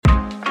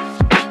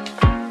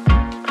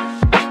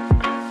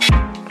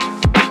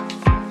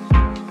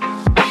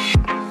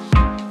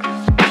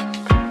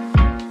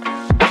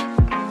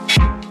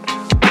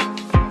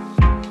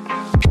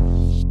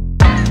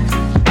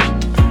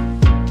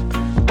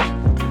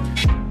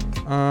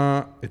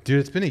Dude,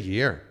 it's been a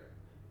year.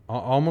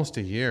 Almost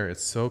a year.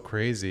 It's so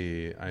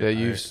crazy.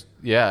 It's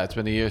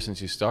been a year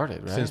since you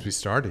started, right? Since we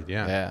started,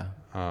 yeah.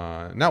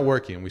 Not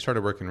working. We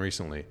started working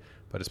recently,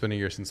 but it's been a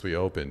year since we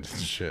opened.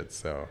 Shit,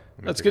 so.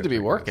 That's good to be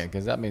working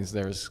because that means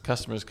there's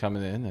customers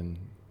coming in and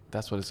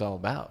that's what it's all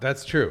about.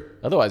 That's true.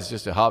 Otherwise, it's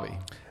just a hobby.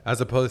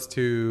 As opposed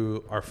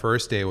to our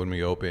first day when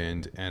we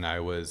opened and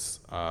I was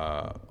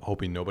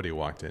hoping nobody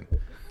walked in.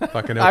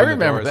 Fucking I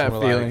remember that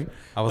feeling.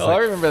 I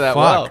remember that fuck,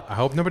 well. I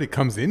hope nobody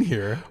comes in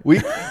here.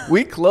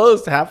 We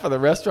closed half of the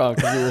restaurant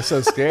because we were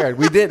so scared.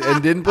 We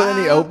didn't put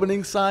any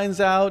opening signs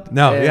out.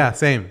 No,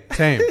 same.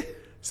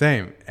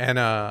 And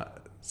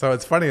so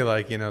it's funny,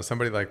 like,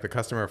 somebody like the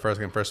customer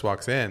first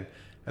walks in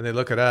and they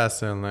look at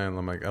us and then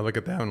I'm like, I look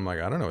at them and I'm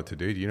like, I don't know what to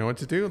do. Do you know what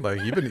to do?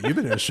 Like, you've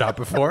been in a shop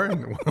before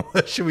and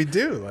what should we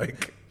do?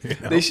 Like,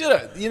 They should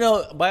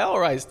have, by all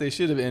rights, they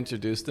should have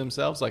introduced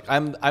themselves. Like,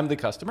 I'm the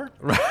customer,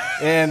 right?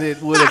 And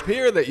it would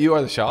appear that you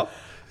are the shop.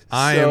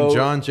 I am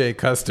John J.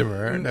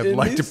 Customer, and I'd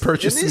like to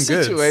purchase some goods. In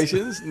these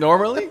situations,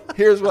 normally,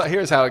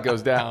 here's how it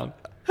goes down.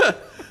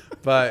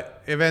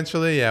 But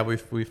eventually, yeah,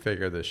 we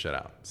figured this shit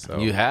out. So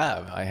you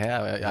have, I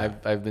have, yeah.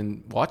 I've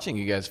been watching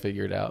you guys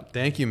figure it out.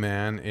 Thank you,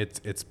 man.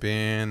 It's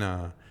been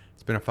a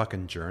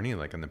fucking journey,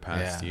 like in the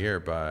past year.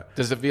 But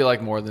does it feel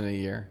like more than a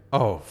year?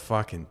 Oh,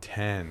 fucking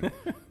 10.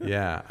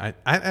 Yeah,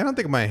 I don't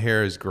think my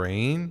hair is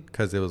graying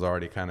because it was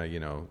already kind of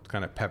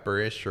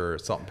pepperish or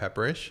salt and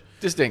pepperish.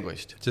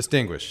 Distinguished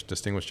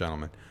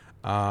gentlemen.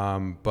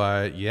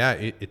 But yeah,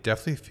 it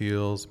definitely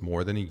feels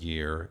more than a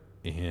year.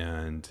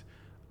 And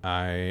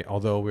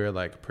although we're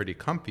like pretty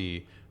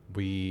comfy,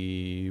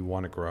 we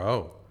want to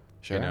grow.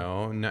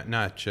 Sure.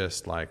 Not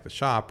just like the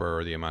shop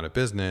or the amount of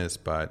business,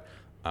 but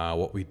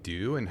what we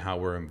do and how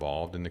we're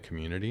involved in the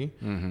community.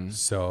 Mm-hmm.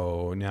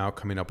 So now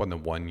coming up on the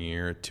 1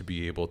 year to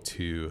be able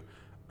to,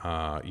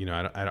 I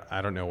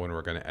don't know when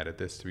we're going to edit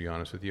this, to be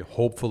honest with you.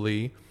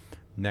 Hopefully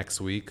next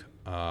week,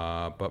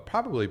 but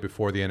probably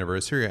before the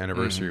anniversary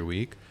mm-hmm.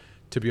 week,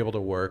 to be able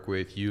to work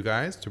with you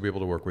guys, to be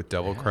able to work with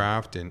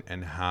Devilcraft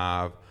and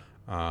have,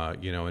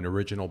 an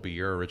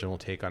original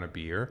take on a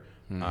beer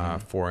mm-hmm.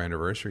 for our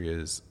anniversary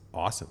is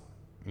awesome.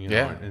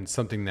 And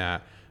something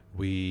that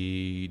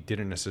we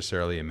didn't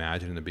necessarily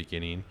imagine in the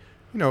beginning.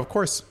 Of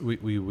course,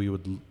 we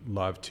would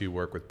love to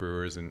work with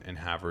brewers and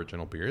have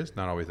original beers.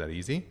 Not always that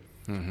easy.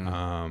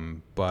 Mm-hmm.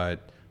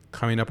 But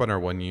coming up on our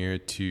 1 year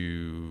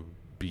to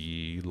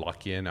be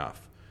lucky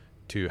enough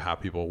to have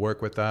people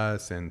work with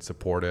us and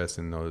support us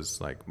in those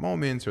like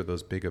moments or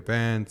those big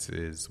events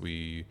is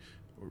we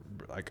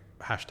like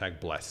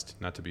 #blessed,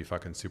 not to be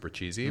fucking super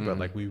cheesy, mm-hmm. but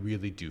like we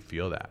really do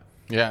feel that.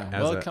 Yeah.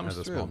 It comes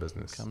through. A small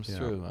business. It comes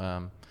through.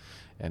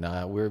 And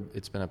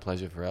it's been a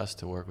pleasure for us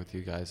to work with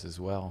you guys as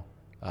well.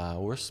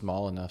 We're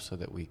small enough so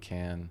that we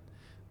can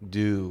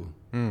do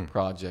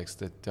projects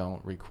that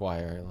don't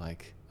require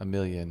like 1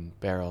 million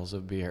barrels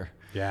of beer.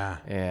 Yeah.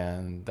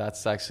 And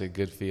that's actually a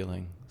good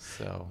feeling.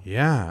 So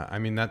yeah, I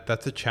mean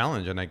that's a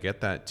challenge, and I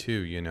get that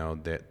too.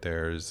 That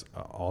there's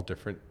all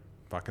different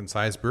fucking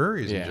size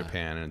breweries in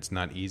Japan, and it's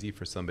not easy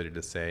for somebody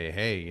to say,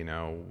 hey,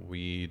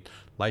 we'd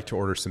like to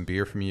order some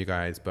beer from you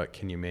guys, but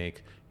can you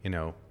make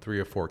 3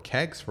 or 4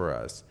 kegs for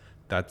us?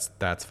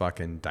 That's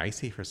fucking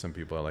dicey for some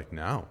people. Like,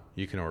 no,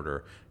 you can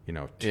order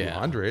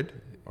 200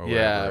 or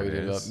whatever it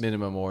is.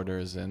 Minimum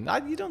orders, and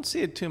you don't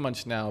see it too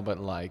much now, but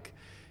like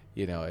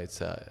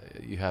it's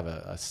you have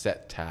a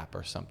set tap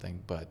or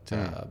something, but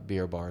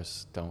beer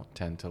bars don't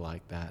tend to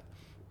like that.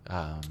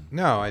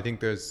 No, I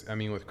think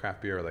with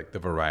craft beer, like the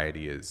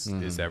variety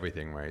is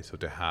everything, right? So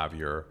to have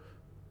your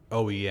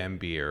OEM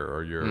beer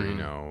or your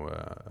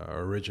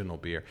original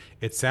beer,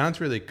 it sounds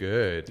really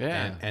good.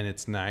 Yeah. And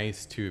it's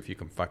nice too if you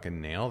can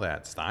fucking nail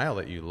that style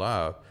that you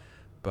love.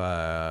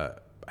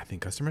 But I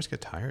think customers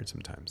get tired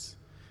sometimes,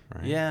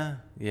 right?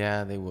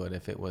 Yeah, they would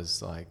if it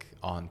was like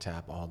on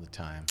tap all the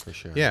time, for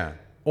sure. Yeah.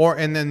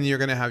 And then you're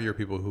gonna have your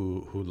people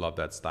who love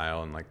that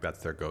style and like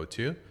that's their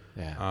go-to.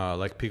 Yeah.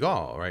 Like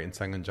Pigalle, right, in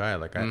Sanganjaya.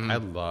 Like I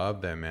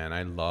love them, man.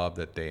 I love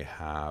that they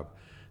have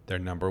their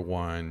number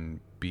one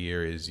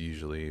beer is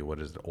usually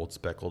Old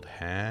Speckled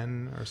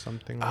Hen or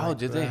something like that. Oh,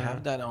 did they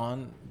have that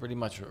on pretty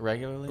much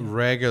regularly?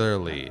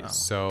 Regularly. Oh,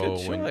 So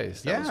good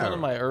choice. That was one of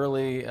my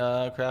early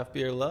craft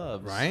beer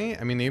loves. Right?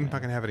 I mean, they even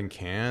fucking have it in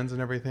cans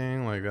and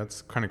everything. Like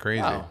that's kind of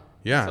crazy. Wow.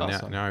 Yeah.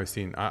 Awesome. Now I've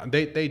seen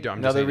they do.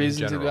 Another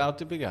reason to go out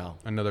to Pigalle.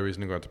 Another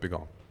reason to go out to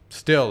Pigalle.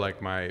 Still,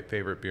 like my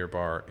favorite beer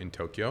bar in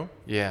Tokyo.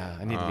 Yeah,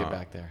 I need to get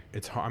back there.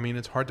 It's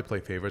hard to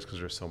play favorites because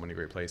there's so many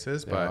great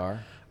places. There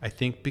are. I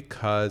think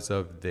because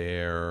of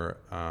their,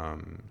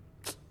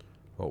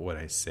 what would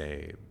I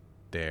say,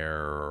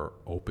 their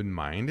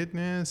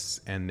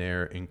open-mindedness and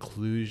their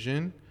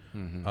inclusion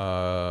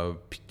of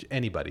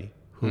anybody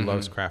who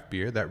loves craft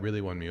beer, that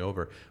really won me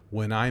over.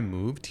 When I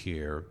moved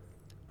here,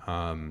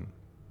 and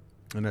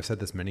I've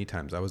said this many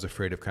times, I was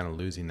afraid of kind of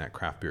losing that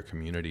craft beer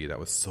community that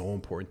was so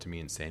important to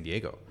me in San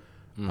Diego.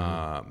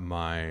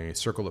 My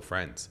circle of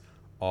friends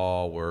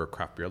all were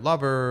craft beer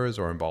lovers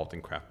or involved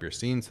in craft beer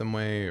scene some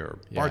way or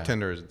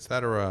bartenders,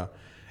 etc.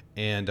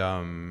 And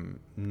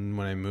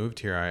when I moved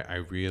here, I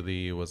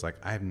really was like,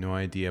 I have no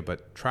idea.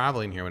 But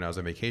traveling here when I was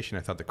on vacation,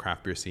 I thought the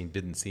craft beer scene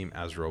didn't seem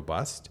as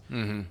robust.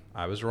 Mm-hmm.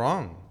 I was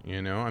wrong.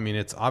 I mean,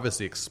 it's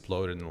obviously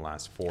exploded in the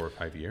last 4 or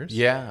 5 years.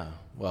 Yeah.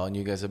 Well, and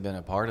you guys have been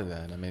a part of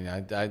that. I mean,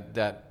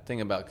 that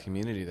thing about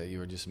community that you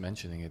were just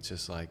mentioning, it's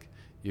just like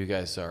you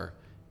guys are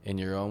in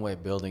your own way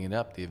building it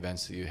up, the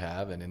events that you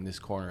have. And in this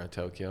corner of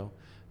Tokyo,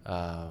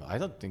 I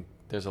don't think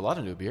there's a lot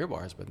of new beer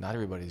bars, but not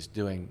everybody's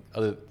doing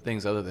other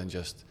things other than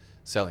just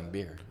selling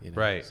beer,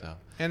 right? So,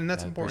 and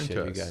that's important to us.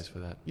 Appreciate you guys for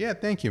that. Yeah,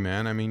 thank you,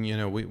 man. I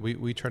mean,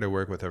 we try to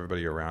work with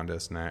everybody around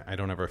us, and I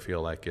don't ever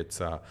feel like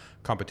it's a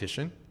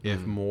competition.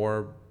 If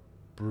more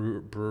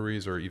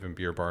breweries or even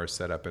beer bars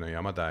set up in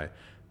Oyamadai,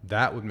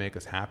 that would make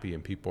us happy,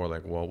 and people are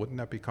like, well, wouldn't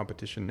that be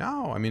competition?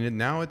 No, I mean,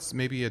 now it's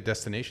maybe a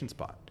destination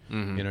spot.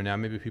 Now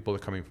maybe people are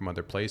coming from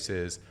other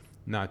places,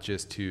 not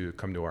just to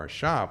come to our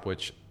shop,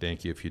 which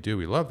thank you if you do,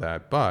 we love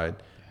that,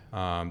 but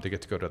they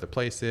get to go to other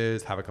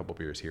places, have a couple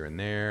beers here and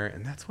there,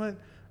 and that's what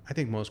I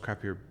think most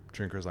craft beer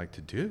drinkers like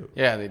to do.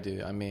 Yeah, they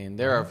do. I mean,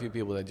 there are a few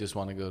people that just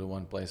want to go to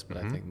one place, but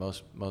I think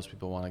most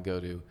people want to go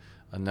to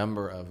a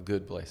number of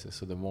good places.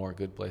 So the more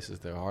good places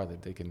there are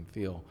that they can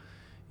feel,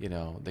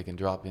 they can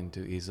drop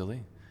into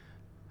easily.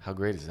 How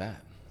great is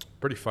that?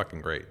 Pretty fucking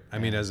great. I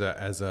mean, as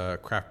a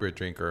craft beer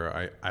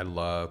drinker, I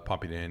love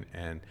popping in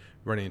and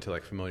running into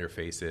like familiar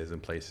faces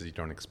and places you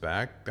don't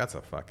expect. That's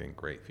a fucking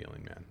great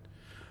feeling, man.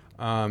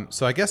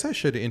 So I guess I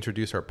should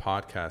introduce our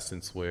podcast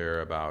since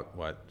we're about,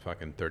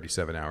 fucking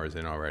 37 hours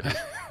in already.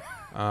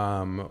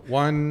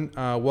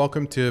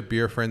 Welcome to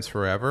Beer Friends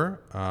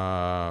Forever.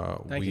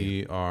 Thank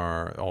you.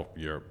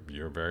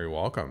 You're very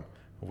welcome.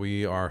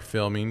 We are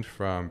filming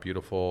from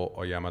beautiful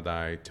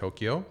Oyamadai,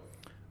 Tokyo,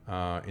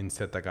 in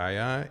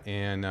Setagaya.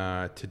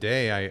 And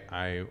today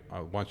I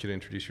want you to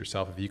introduce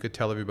yourself. If you could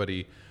tell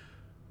everybody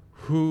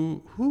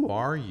who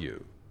are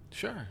you?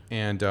 Sure.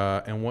 And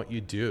what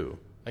you do.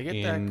 I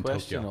get that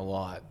question Tokyo. a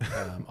lot.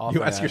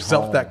 You ask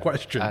yourself that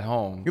question at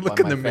home. You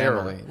look in the mirror.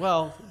 Family.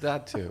 Well,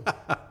 that too.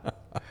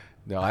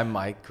 No, I'm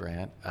Mike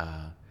Grant.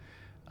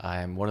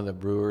 I'm one of the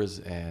brewers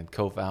and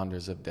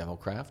co-founders of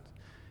Devilcraft,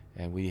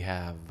 and we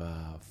have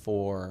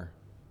 4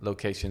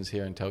 locations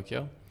here in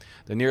Tokyo.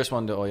 The nearest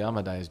one to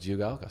Oyamadai is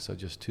Jugaoka, so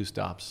just 2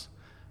 stops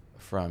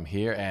from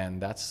here, and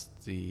that's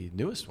the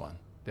newest one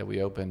that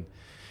we opened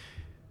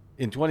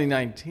in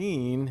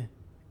 2019.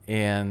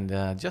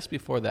 And just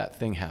before that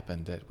thing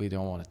happened that we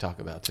don't want to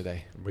talk about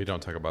today. We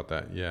don't talk about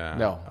that, yeah.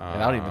 No,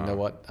 and I don't even know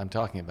what I'm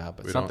talking about,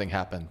 but something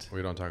happened.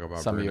 We don't talk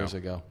about some Bruno. years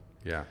ago.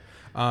 Yeah.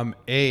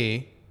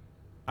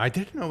 I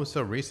didn't know it was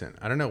so recent.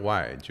 I don't know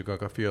why.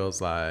 Jugaoka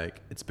feels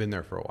like it's been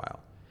there for a while.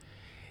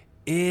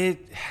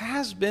 It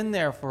has been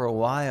there for a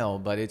while,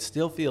 but it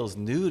still feels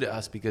new to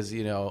us because,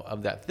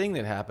 of that thing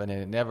that happened,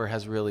 and it never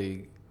has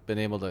really been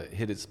able to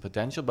hit its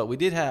potential. But we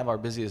did have our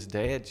busiest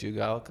day at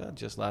Jugaoka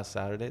just last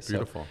Saturday.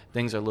 Beautiful. So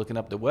things are looking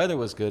up. The weather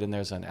was good, and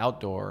there's an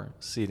outdoor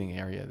seating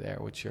area there,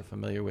 which you're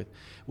familiar with,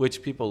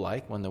 which people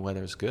like when the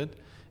weather's good.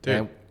 Dude.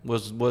 And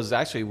was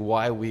actually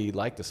why we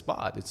like the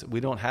spot. We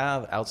don't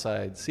have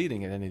outside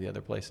seating at any of the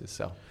other places.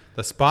 So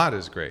the spot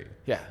is great.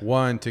 Yeah.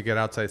 One, to get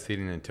outside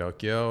seating in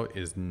Tokyo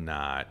is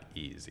not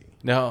easy.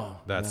 No.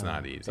 That's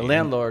not easy. The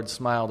landlord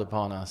smiled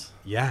upon us.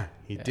 Yeah,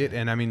 he did.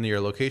 And I mean, your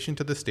location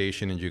to the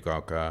station in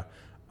Jugaoka,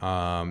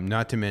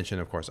 not to mention,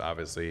 of course,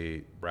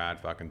 obviously,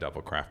 rad fucking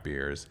Devilcraft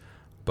beers.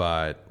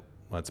 But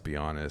let's be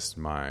honest,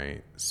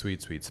 my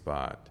sweet, sweet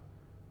spot,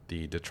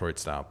 the Detroit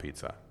style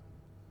pizza.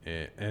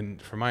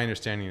 And from my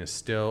understanding, is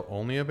still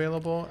only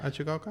available at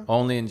Jugaoka?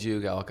 Only in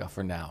Jugaoka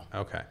for now.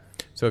 Okay.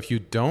 So if you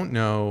don't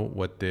know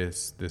what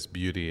this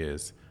beauty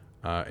is,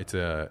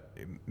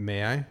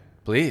 may I?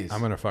 Please. I'm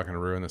going to fucking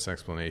ruin this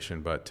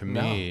explanation, but to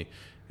me,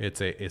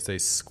 it's a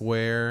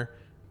square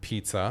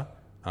pizza.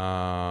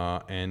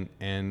 And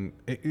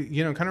it,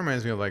 kind of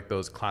reminds me of like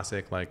those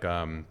classic, like,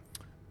 what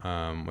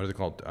are they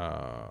called?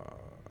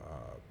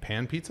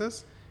 Pan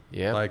pizzas?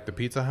 Yeah. Like the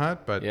Pizza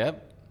Hut, but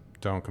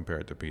don't compare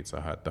it to Pizza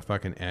Hut. The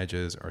fucking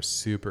edges are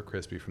super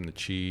crispy from the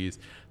cheese.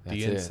 That's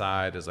the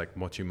inside is like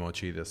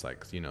mochi, this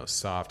like,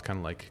 soft, kind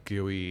of like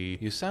gooey.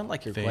 You sound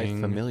like you're quite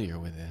familiar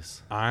with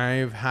this.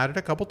 I've had it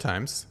a couple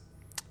times.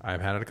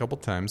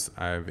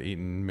 I've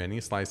eaten many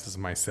slices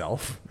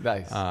myself.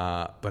 Nice.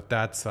 But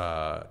that's,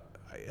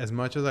 as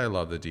much as I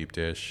love the deep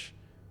dish,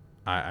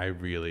 I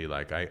really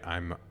like,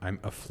 I'm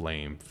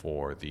aflame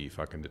for the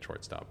fucking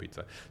Detroit style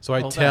pizza. So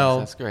I tell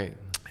that's great.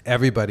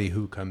 Everybody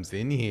who comes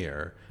in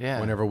here, Yeah.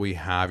 whenever we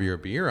have your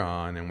beer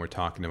on and we're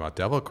talking about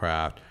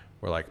Devilcraft,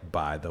 we're like,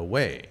 by the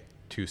way,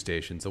 2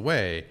 stations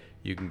away,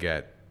 you can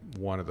get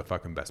one of the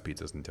fucking best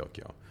pizzas in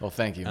Tokyo. Well,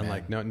 thank you, and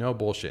man. like, no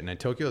bullshit. And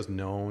Tokyo is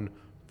known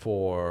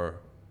for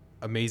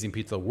amazing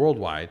pizza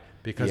worldwide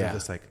because of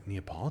this like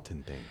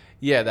Neapolitan thing.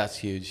 Yeah, that's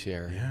huge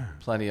here. Yeah.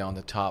 Plenty on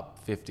the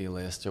top 50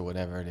 list or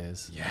whatever it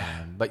is.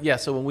 Yeah. But yeah,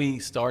 so when we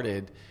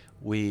started,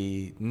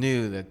 we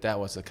knew that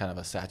was a kind of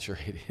a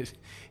saturated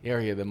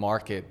area of the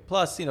market.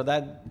 Plus,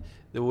 that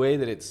the way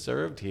that it's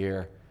served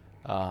here,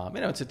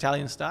 it's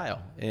Italian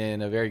style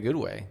in a very good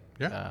way.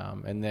 Yeah.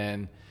 And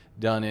then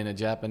done in a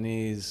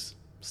Japanese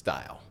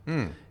style.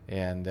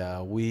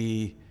 And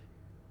we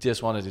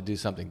just wanted to do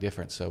something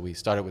different. So we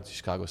started with the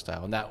Chicago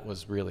style, and that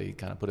was really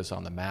kind of put us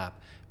on the map,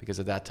 because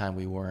at that time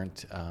we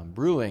weren't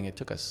brewing. It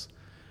took us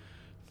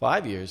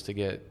 5 years to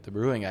get the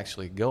brewing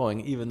actually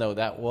going, even though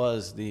that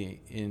was the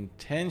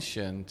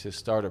intention to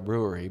start a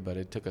brewery, but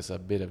it took us a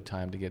bit of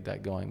time to get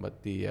that going.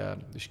 But the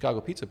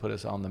Chicago pizza put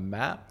us on the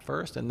map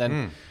first, and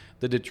then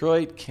the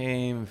Detroit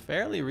came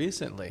fairly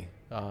recently.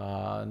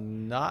 I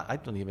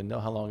don't even know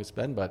how long it's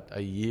been, but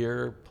a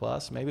year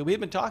plus maybe. We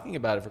had been talking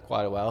about it for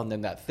quite a while, and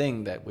then that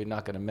thing that we're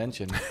not going to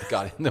mention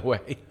got in the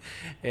way.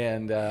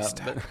 And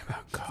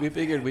we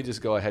figured we'd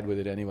just go ahead with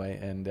it anyway.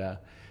 And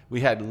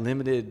we had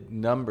limited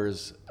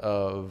numbers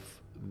of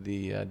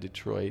the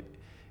Detroit,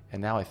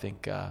 and now I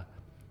think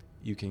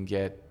you can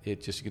get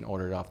it, you can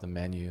order it off the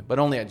menu, but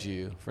only at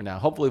GU for now.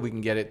 Hopefully we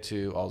can get it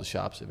to all the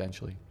shops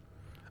eventually.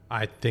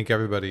 I think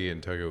everybody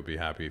in Tokyo would be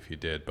happy if you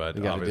did, but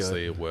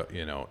obviously,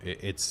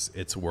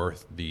 it's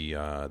worth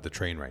the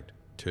train ride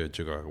to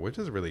Chicago, which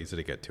is really easy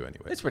to get to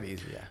anyway. It's pretty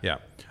easy, yeah.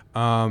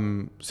 Yeah.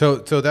 So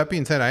that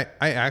being said,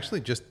 I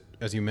actually just,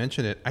 as you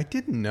mentioned it, I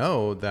didn't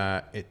know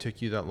that it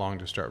took you that long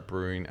to start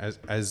brewing.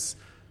 As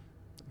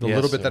the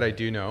little bit that I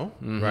do know,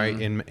 right,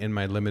 in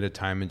my limited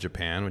time in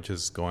Japan, which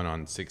is going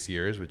on 6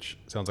 years, which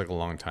sounds like a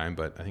long time,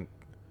 but I think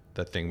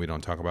that thing we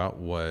don't talk about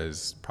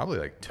was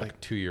probably took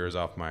 2 years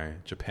off my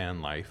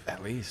Japan life.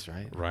 At least,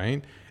 right?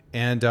 Right.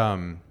 And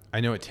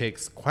I know it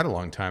takes quite a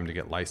long time to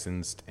get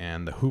licensed,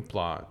 and the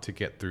hoopla to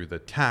get through the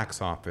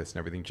tax office and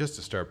everything just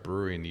to start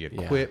brewing, the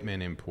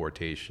equipment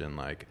importation,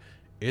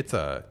 it's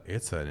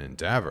an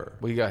endeavor.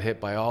 We got hit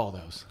by all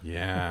those.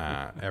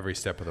 Yeah, every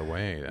step of the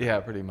way.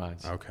 Yeah, pretty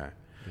much. Okay.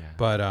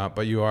 Yeah.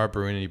 But you are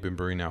brewing, and you've been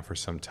brewing now for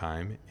some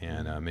time,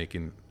 and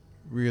making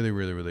really,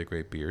 really, really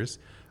great beers.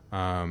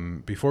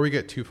 Before we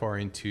get too far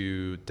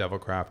into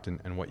Devilcraft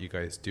and what you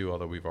guys do,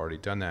 although we've already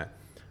done that,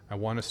 I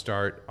want to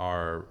start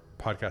our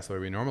podcast the way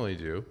we normally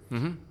do,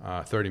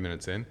 30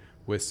 minutes in,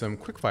 with some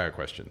quick-fire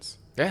questions.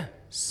 Yeah.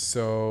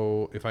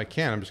 So if I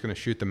can, I'm just going to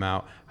shoot them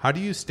out. How do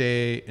you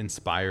stay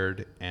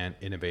inspired and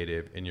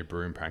innovative in your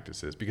brewing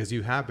practices? Because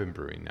you have been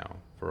brewing now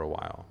for a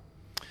while.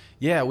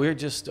 Yeah, we're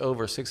just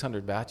over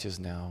 600 batches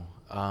now.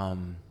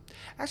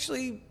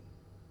 Actually,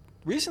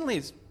 recently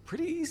it's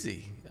pretty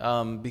easy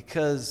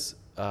because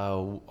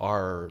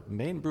our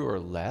main brewer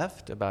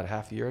left about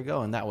half a year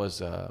ago, and that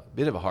was a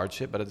bit of a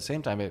hardship, but at the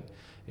same time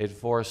it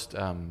forced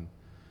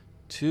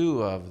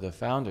two of the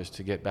founders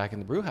to get back in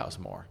the brew house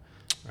more.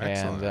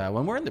 Excellent. And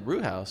when we're in the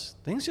brew house,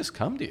 things just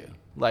come to you.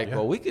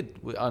 Well, we could,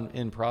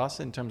 in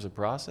terms of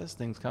process,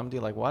 things come to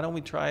you like, why don't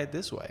we try it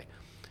this way?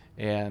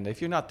 And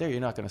if you're not there,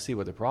 you're not going to see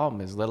what the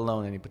problem is, let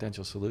alone any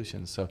potential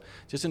solutions. So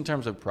just in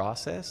terms of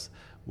process,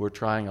 we're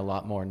trying a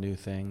lot more new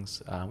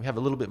things. We have a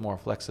little bit more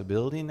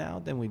flexibility now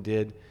than we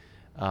did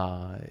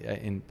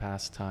in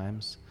past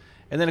times.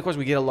 And then, of course,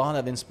 we get a lot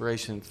of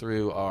inspiration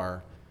through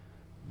our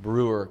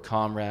brewer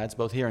comrades,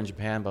 both here in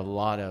Japan, but a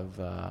lot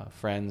of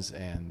friends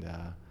and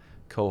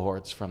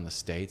cohorts from the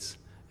States.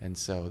 And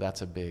so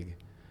that's a big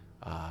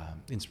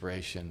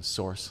inspiration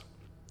source.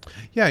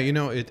 Yeah,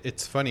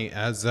 it's funny.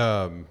 As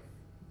a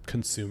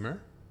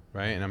consumer,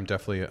 right, and I'm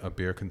definitely a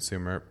beer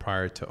consumer,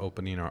 prior to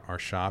opening our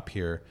shop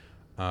here,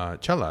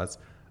 Chelas,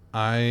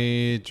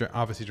 I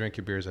obviously drank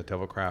your beers at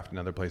Devilcraft and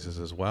other places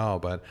as well,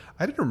 but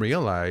I didn't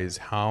realize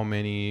how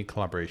many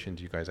collaborations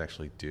you guys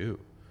actually do.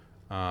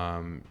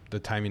 The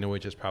timing of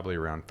which is probably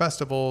around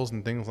festivals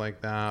and things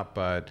like that,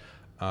 but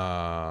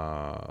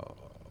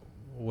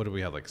what do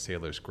we have, like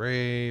Sailor's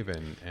Grave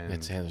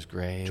and Sailor's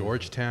Grave,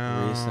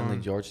 Georgetown. Recently,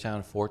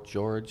 Georgetown, Fort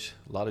George,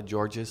 a lot of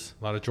Georges.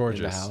 A lot of Georges.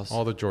 In the house.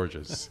 All the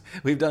Georges.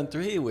 We've done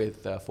 3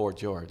 with Fort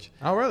George.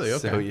 Oh, really?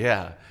 Okay. So,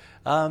 yeah.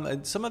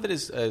 And some of it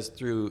is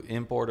through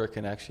importer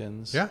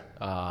connections. Yeah.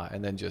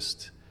 And then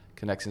just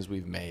connections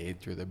we've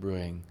made through the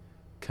brewing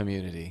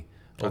community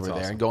That's over there.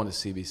 awesome. And going to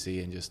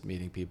CBC and just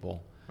meeting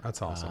people.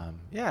 That's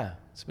awesome. Yeah,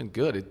 it's been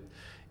good.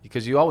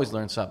 Because you always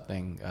learn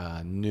something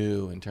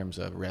new in terms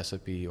of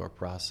recipe or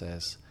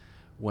process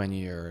when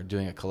you're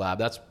doing a collab.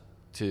 That's,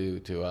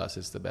 to us,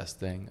 it's the best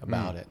thing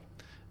about it.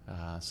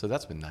 So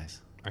that's been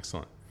nice.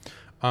 Excellent.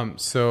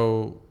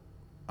 So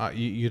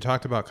you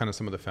talked about kind of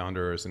some of the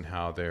founders and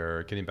how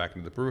they're getting back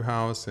into the brew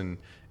house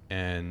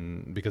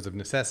and because of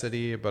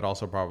necessity, but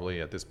also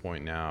probably at this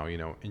point now,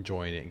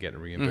 enjoying it and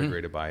getting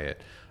reinvigorated by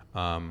it.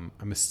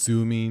 I'm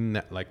assuming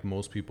that, like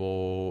most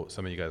people,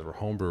 some of you guys were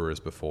home brewers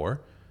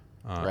before.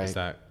 Right. Is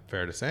that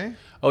fair to say?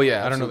 Oh,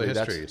 yeah. I don't know the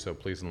absolutely. history, so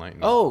please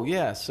enlighten me. Oh,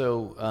 yeah.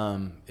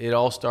 So it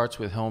all starts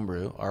with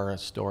homebrew. Our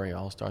story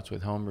all starts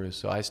with homebrew.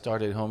 So I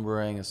started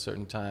homebrewing a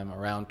certain time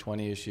around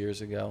 20-ish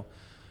years ago.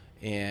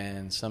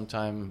 And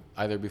sometime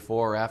either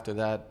before or after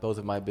that, both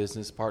of my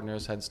business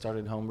partners had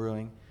started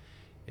homebrewing.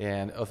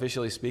 And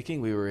officially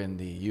speaking, we were in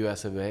the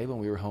US of A when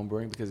we were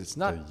homebrewing because it's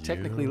not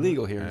technically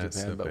legal here in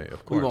Japan,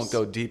 but we won't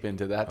go deep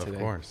into that today.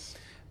 Of course.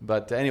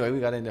 But anyway,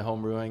 we got into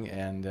homebrewing,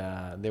 and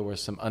there were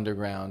some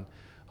underground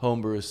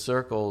homebrew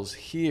circles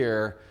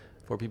here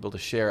for people to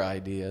share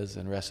ideas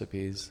and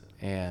recipes.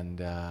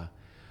 And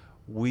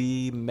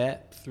we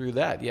met through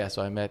that. Yeah,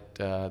 so I met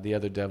the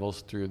other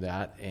Devils through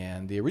that.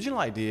 And the original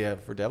idea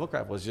for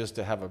Devilcraft was just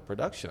to have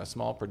a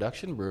small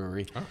production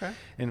brewery. Okay.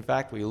 In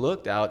fact, we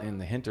looked out in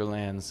the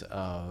hinterlands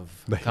of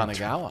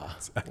Kanagawa.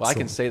 Excellent. Well, I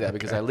can say that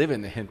because I live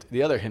in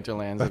the other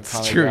hinterlands of Kanagawa.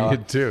 That's true, you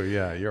do.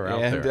 Yeah, you're out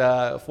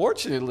there. And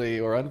fortunately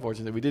or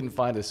unfortunately, we didn't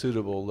find a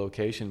suitable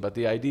location. But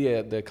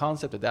the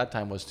concept at that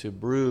time was to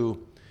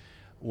brew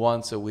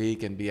once a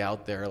week and be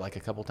out there like a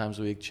couple times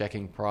a week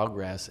checking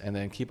progress, and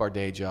then keep our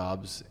day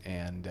jobs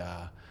and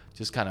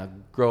just kind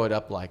of grow it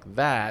up like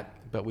that.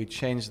 But we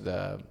changed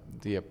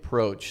the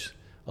approach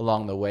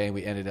along the way, and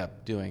we ended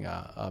up doing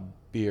a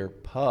beer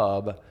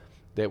pub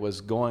that was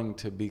going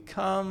to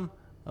become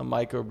a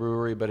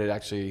microbrewery, but it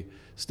actually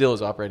still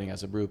is operating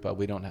as a brew pub.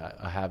 We don't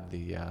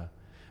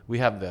we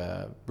have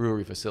the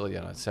brewery facility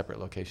on a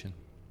separate location.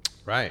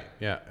 Right.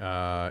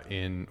 Yeah.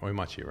 In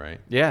Oimachi, right?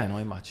 Yeah, in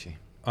Oimachi.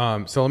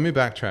 So let me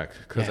backtrack,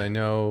 because I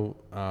know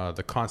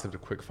the concept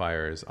of quick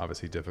fire is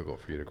obviously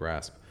difficult for you to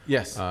grasp.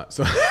 Yes.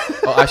 So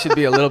I should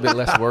be a little bit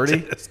less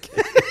wordy.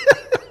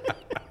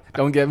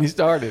 Don't get me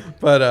started.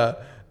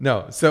 But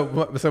no. So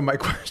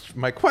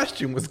my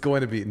question was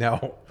going to be,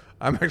 now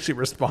I'm actually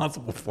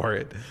responsible for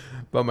it,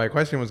 but my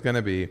question was going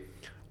to be,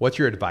 what's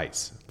your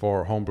advice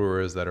for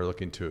homebrewers that are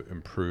looking to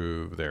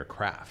improve their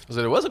craft?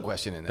 So there was a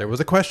question in there. There was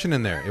a question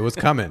in there. It was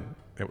coming.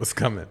 It was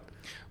coming.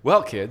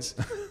 Well, kids,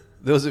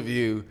 those of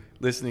you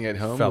listening at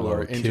home Fellow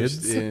who are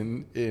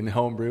interested in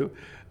homebrew,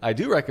 I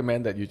do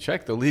recommend that you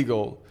check the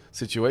legal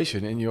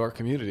situation in your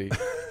community.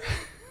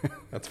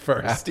 That's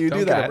first. After you Don't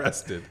do get that,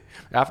 arrested.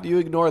 after you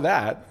ignore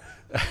that,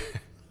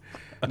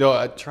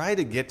 no, try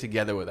to get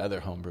together with other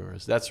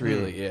homebrewers. That's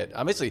really it.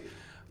 Obviously,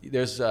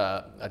 there's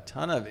a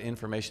ton of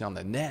information on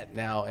the net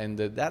now, and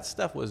that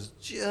stuff was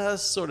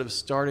just sort of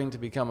starting to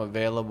become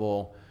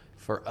available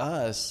for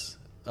us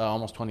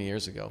almost 20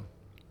 years ago.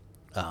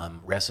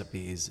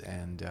 Recipes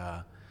and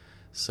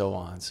so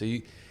on. So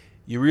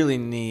you really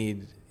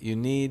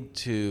need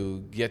to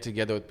get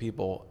together with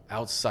people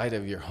outside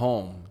of your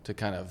home to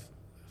kind of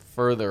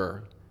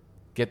further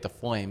get the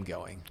flame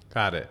going.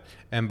 Got it.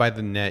 And by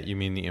the net, you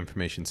mean the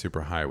information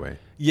superhighway?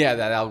 Yeah,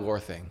 that Al Gore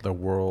thing. The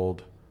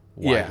World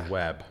Wide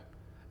Web,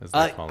 as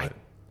they call it.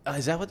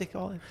 Is that what they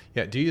call it?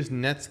 Yeah. Do you use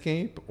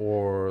Netscape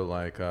or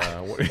like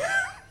what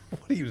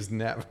do you use,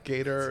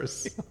 Navigator or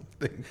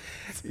something?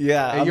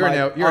 Yeah, hey, you're an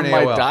AOL.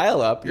 My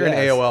dial-up. You're an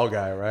AOL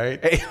guy,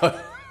 right?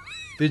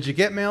 Did you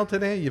get mail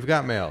today? You've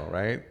got mail,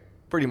 right?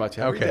 Pretty much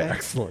every day.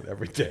 Excellent.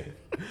 Every day.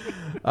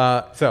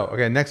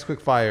 Next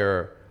quick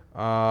fire.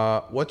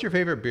 What's your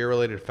favorite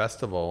beer-related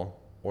festival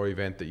or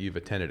event that you've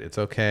attended? It's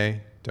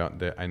okay.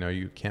 I know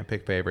you can't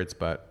pick favorites,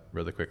 but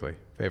really quickly,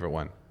 favorite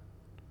one.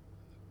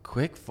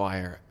 Quick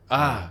fire.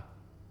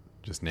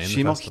 Just name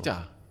the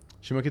festival.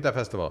 Shimokita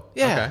Festival.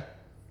 Yeah. Okay.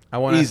 I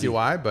won't ask you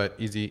why, but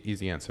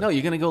easy answer. No,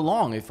 you're going to go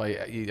long if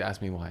you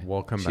ask me why.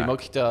 We'll come back.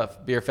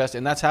 Shimokita Beer Fest,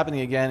 and that's happening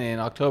again in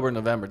October,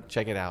 November.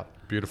 Check it out.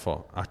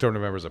 Beautiful. October,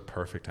 November is a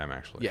perfect time,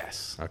 actually.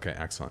 Yes. Okay,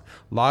 excellent.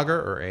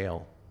 Lager or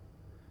ale?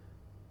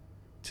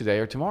 Today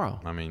or tomorrow?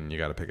 I mean, you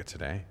got to pick it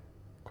today.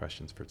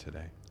 Questions for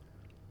today.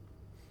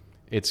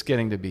 It's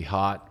getting to be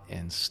hot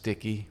and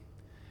sticky,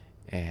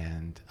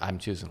 and I'm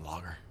choosing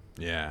lager.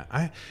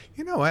 Yeah,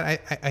 you know what?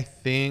 I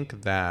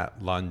think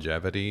that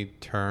longevity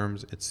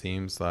terms, it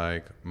seems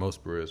like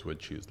most brewers would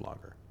choose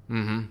lager.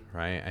 Mm-hmm.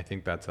 Right? I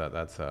think that's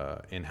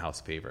a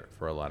in-house favorite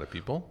for a lot of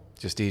people.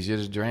 Just easier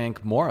to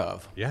drink more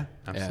of. Yeah,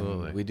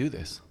 absolutely. And we do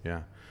this.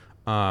 Yeah.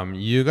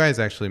 You guys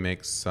actually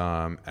make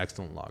some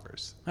excellent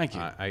lagers. Thank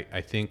you.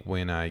 I think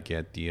when I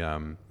get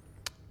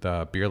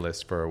the beer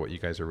list for what you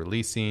guys are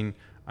releasing,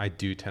 I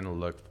do tend to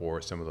look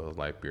for some of those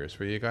light beers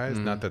for you guys.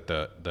 Mm-hmm. Not that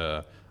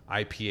the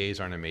IPAs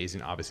aren't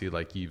amazing. Obviously,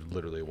 like you've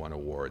literally won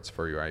awards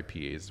for your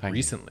IPAs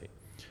recently.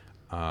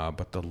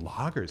 But the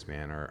lagers,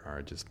 man,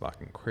 are just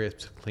fucking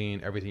crisp,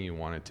 clean, everything you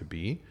want it to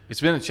be. It's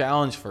been a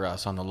challenge for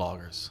us on the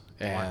lagers.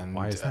 And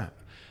why is that?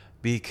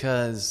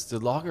 Because the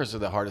lagers are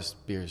the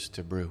hardest beers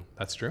to brew.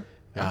 That's true.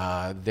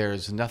 Yeah.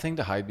 There's nothing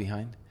to hide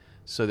behind.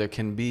 So there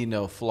can be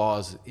no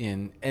flaws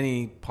in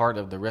any part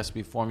of the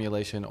recipe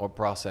formulation or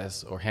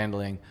process or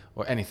handling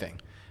or anything.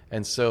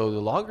 And so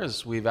the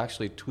lagers we've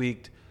actually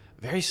tweaked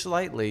very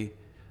slightly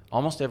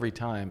almost every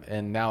time.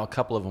 And now a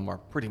couple of them are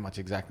pretty much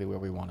exactly where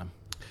we want them.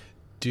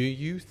 Do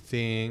you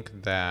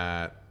think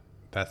that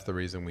that's the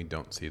reason we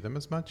don't see them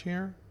as much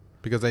here?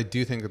 Because I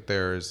do think that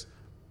there's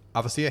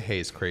obviously a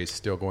haze craze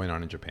still going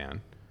on in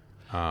Japan.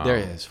 There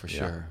is, for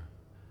sure.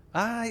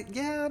 I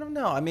don't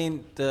know. I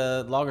mean,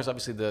 the lagers,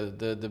 obviously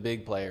the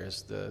big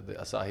players, the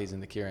Asahis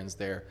and the Kirins,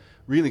 they're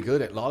really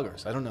good at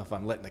lagers. I don't know if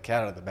I'm letting the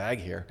cat out of the bag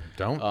here.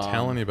 Don't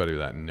tell anybody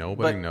that.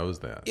 Nobody knows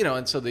that. You know,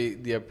 and so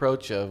the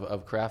approach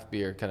of craft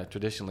beer kind of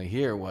traditionally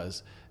here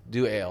was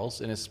do ales,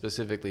 and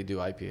specifically do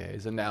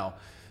IPAs, and now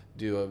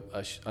do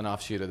an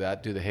offshoot of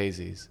that, do the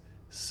hazies.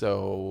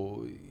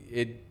 So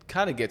it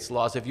kind of gets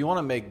lost. If you want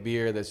to make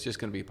beer that's just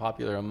going to be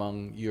popular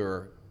among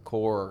your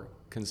core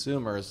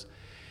consumers,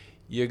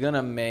 you're going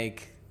to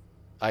make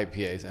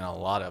IPAs, and a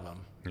lot of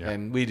them. Yeah.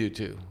 And we do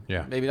too.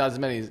 Yeah. Maybe not as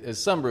many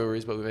as some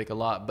breweries, but we make a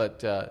lot.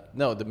 But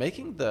no,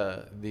 making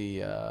the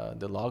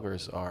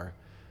lagers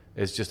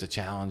is just a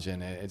challenge,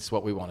 and it's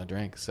what we want to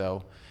drink.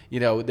 So,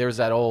 there's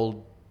that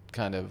old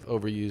kind of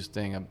overused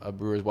thing of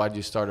brewers. Why did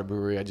you start a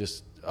brewery?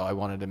 I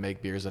wanted to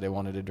make beers that I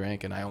wanted to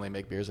drink, and I only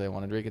make beers that I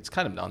want to drink. It's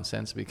kind of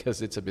nonsense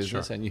because it's a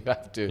business, and you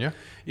have to,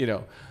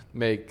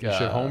 make. You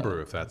should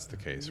homebrew if that's the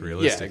case,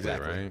 realistically, yeah,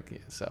 exactly. right? Yeah,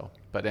 so,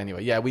 but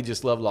anyway, we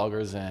just love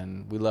lagers,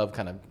 and we love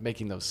kind of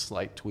making those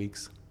slight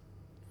tweaks.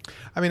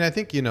 I mean, I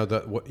think,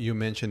 what you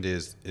mentioned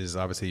is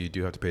obviously you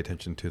do have to pay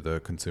attention to the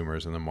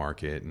consumers and the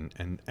market,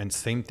 and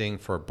same thing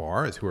for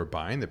bars who are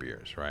buying the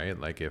beers, right?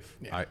 Like if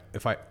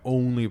I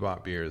only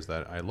bought beers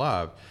that I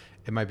love,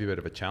 it might be a bit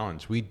of a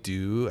challenge. We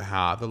do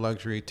have the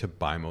luxury to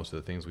buy most of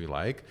the things we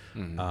like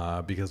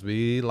because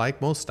we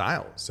like most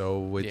styles.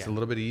 So it's a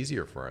little bit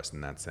easier for us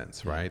in that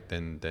sense, right?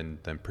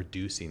 Than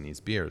producing these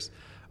beers.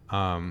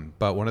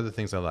 But one of the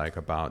things I like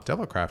about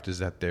Devilcraft is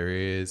that there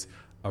is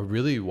a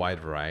really wide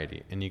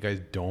variety, and you guys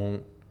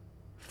don't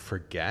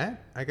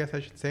forget, I guess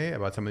I should say,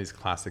 about some of these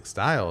classic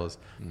styles,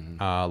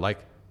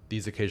 like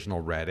these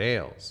occasional red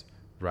ales,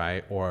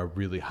 right? Or a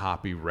really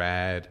hoppy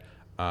red.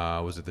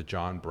 Was it the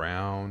John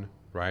Brown,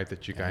 right,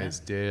 that you guys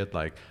did?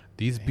 Like,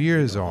 these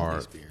beers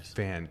are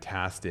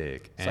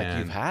fantastic. It's like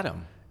you've had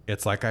them.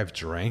 It's like I've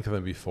drank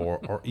them before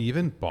or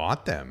even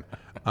bought them.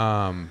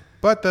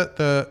 But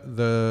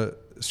the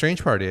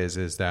strange part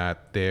is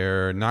that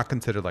they're not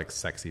considered like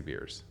sexy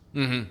beers.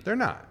 Mm-hmm. They're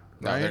not.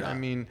 Right? No, they're not. I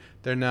mean,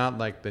 they're not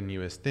like the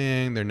newest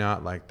thing. They're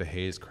not like the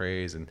haze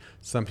craze. And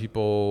some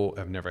people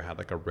have never had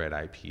like a red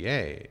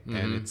IPA.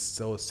 And it's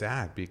so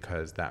sad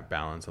because that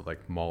balance of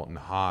like malt and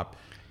hop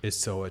is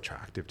so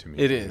attractive to me.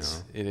 It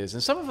is. It is.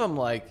 And some of them,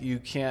 like, you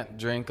can't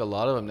drink a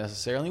lot of them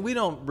necessarily. We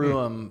don't brew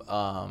them,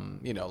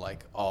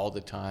 like all the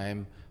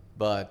time.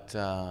 But,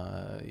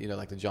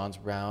 like the John's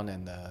Brown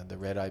and the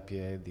red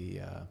IPA,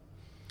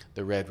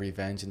 the Red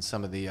Revenge, and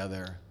some of the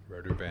other.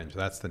 Red Revenge,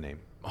 that's the name.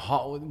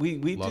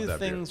 We do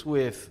things beer.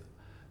 With,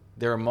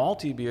 there are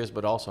malty beers,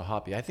 but also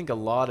hoppy. I think a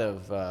lot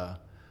of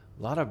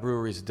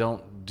breweries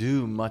don't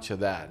do much of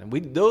that,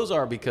 and those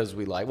are because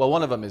we like. Well,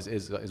 one of them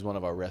is one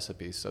of our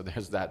recipes, so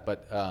there's that.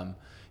 But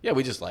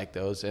we just like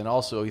those, and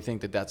also we think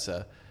that that's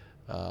a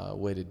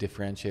way to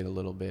differentiate a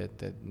little bit.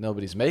 That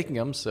nobody's making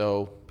them,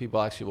 so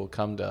people actually will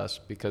come to us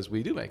because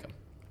we do make them.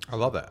 I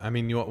love that. I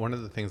mean, one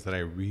of the things that I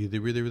really,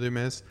 really, really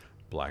miss,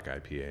 black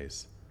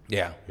IPAs.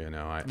 Yeah,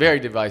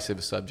 very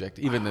divisive subject.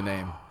 Even the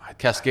name,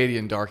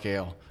 Cascadian Dark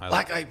Ale,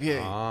 black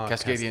IPA,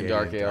 Cascadian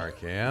Dark Ale.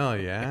 Dark Ale,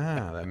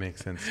 yeah, that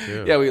makes sense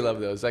too. Yeah, we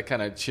love those. That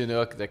kind of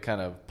Chinook, that kind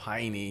of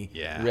piney,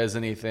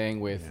 resiny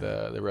thing with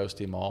the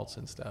roasty malts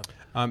and stuff.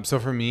 So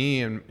for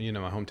me, in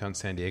my hometown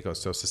San Diego,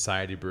 so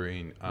Society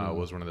Brewing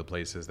was one of the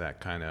places that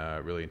kind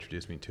of really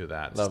introduced me to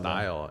that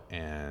style.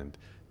 And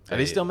are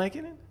they still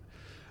making it?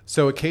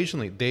 So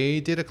occasionally,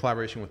 they did a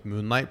collaboration with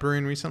Moonlight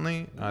Brewing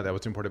recently that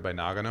was imported by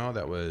Nagano.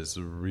 That was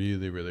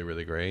really, really,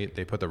 really great.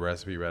 They put the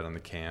recipe right on the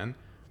can,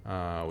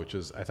 which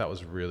I thought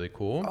was really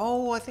cool.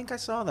 Oh, I think I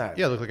saw that.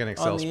 Yeah, it looked like an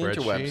Excel spreadsheet.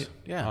 Interwebs.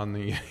 Yeah.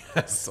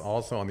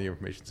 Also on the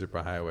Information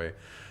Superhighway.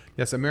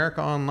 Yes,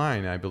 America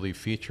Online, I believe,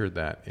 featured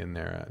that in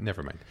there.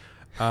 Never mind.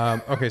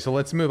 Okay, so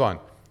let's move on.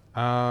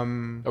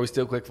 Are we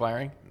still quick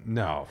firing?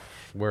 No,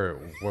 we're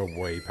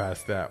way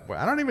past that.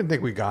 I don't even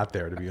think we got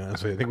there, to be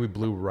honest with you. I think we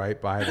blew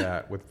right by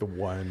that with the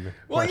one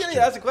question. Yeah,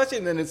 that's a question,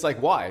 and then it's like,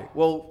 why?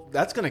 Well,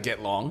 that's going to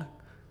get long.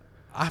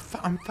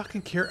 I'm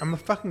fucking curious. I'm a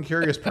fucking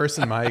curious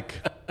person, Mike.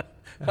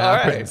 All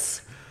right.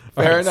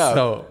 Fair enough.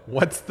 So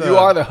You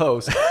are the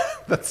host.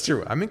 That's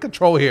true. I'm in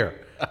control here.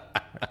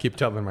 I keep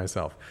telling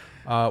myself.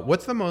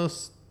 What's the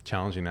most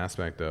challenging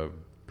aspect of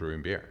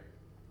brewing beer?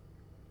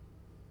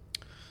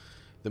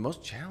 The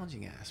most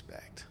challenging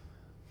aspect?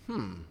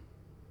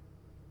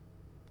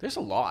 There's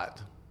a lot.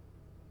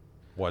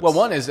 Well,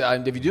 one is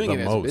if you're doing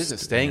it as a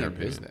business, staying in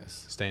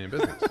business. Staying in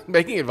business.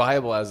 Making it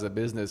viable as a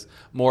business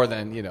more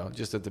than,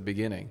 just at the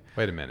beginning.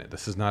 Wait a minute.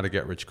 This is not a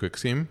get-rich-quick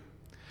scheme?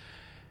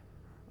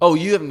 Oh,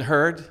 you haven't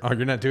heard? Oh,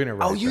 you're not doing it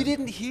right. Oh, you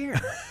didn't hear.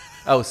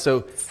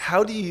 So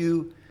how do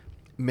you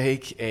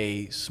make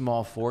a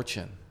small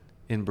fortune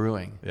in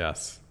brewing?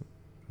 Yes.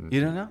 You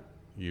don't know?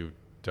 You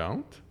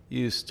don't?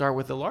 You start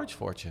with a large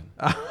fortune.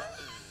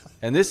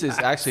 And this is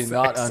actually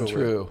not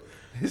untrue.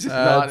 This is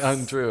not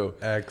untrue.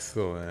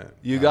 Excellent.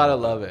 You got to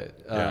love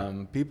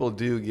it. People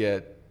do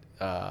get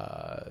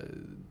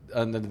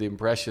under the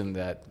impression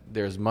that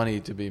there's money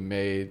to be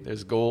made.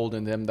 There's gold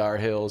in them dar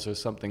hills or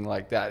something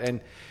like that.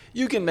 And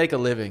you can make a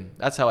living.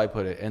 That's how I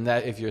put it. And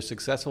that if you're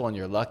successful and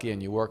you're lucky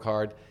and you work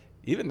hard,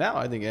 even now,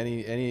 I think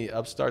any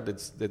upstart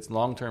that's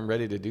long-term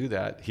ready to do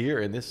that here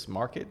in this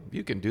market,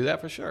 you can do that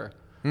for sure.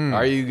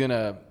 Are you going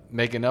to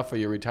make enough for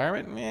your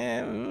retirement?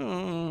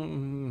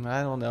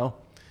 I don't know.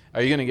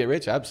 Are you going to get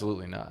rich?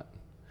 Absolutely not.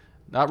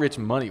 Not rich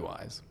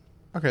money-wise.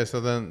 Okay, so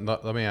then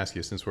let me ask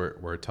you, since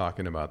we're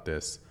talking about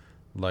this,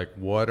 like,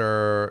 what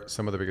are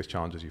some of the biggest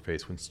challenges you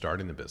face when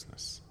starting the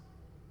business?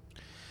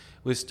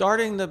 With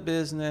starting the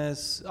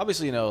business,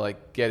 obviously,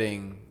 like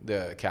getting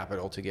the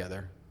capital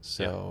together.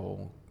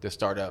 So the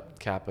startup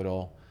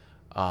capital.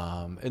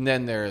 And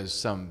then there's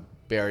some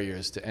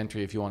barriers to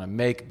entry if you want to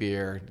make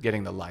beer,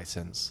 getting the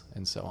license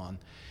and so on.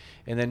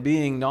 And then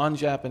being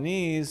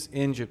non-Japanese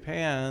in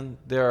Japan,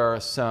 there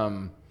are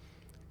some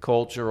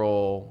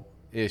cultural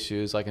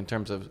issues, like in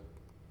terms of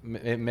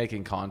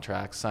making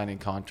contracts, signing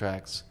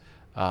contracts.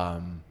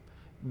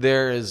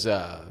 There is,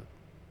 I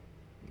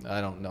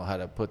don't know how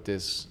to put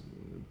this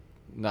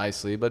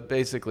nicely, but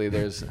basically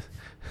there's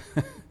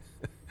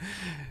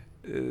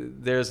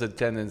there's a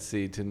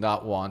tendency to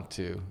not want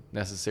to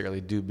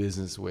necessarily do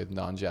business with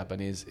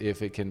non-Japanese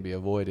if it can be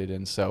avoided.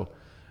 And so,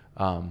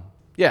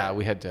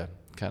 we had to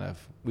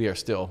we are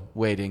still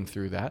wading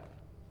through that.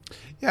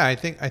 Yeah, I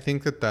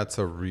think that that's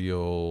a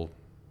real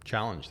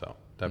challenge, though,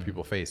 that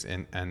people face.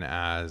 And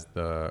as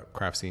the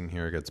craft scene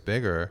here gets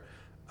bigger,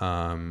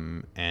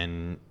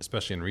 and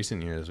especially in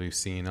recent years, we've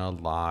seen a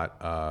lot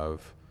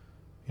of,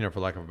 for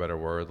lack of a better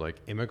word, like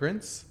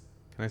immigrants.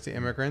 Can I say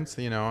immigrants?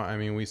 I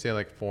mean, we say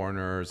like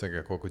foreigners, like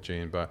a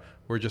kokujin, but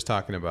we're just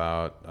talking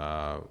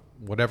about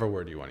whatever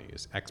word you want to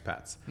use,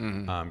 expats,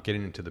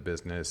 getting into the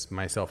business,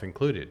 myself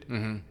included.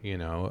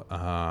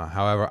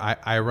 However,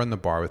 I run the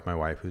bar with my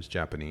wife who's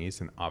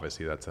Japanese, and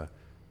obviously that's a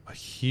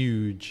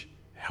huge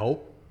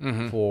help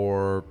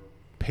for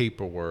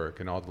paperwork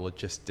and all the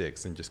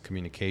logistics and just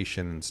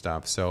communication and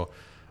stuff. So,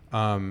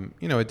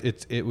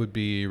 it would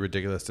be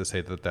ridiculous to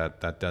say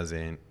that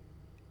doesn't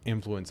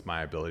influence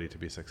my ability to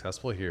be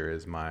successful here,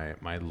 is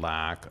my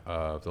lack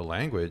of the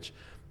language,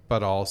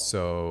 but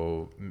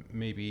also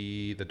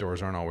maybe the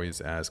doors aren't always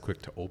as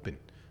quick to open.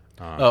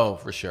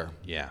 For sure.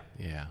 Yeah.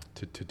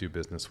 To do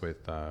business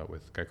with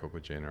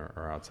Gaikokujin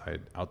or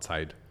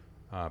outside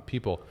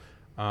people.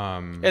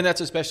 And that's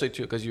especially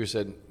true because you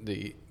said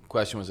the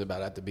question was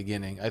about at the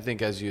beginning. I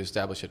think as you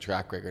establish a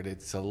track record,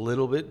 it's a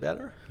little bit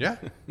better. Yeah.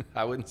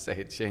 I wouldn't say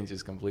it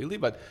changes completely,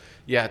 but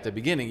at the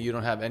beginning you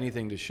don't have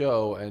anything to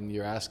show and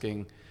you're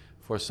asking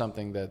for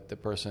something that the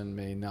person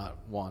may not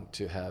want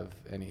to have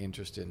any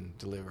interest in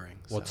delivering.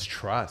 Well, it's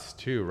trust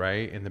too,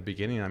 right? In the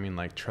beginning, I mean,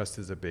 like, trust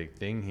is a big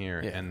thing here.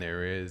 And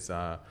there is,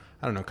 I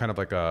don't know, kind of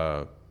like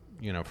a,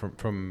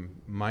 from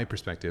my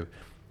perspective,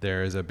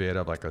 there is a bit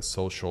of like a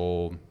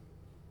social,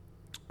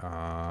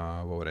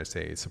 what would I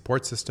say,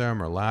 support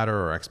system or ladder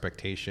or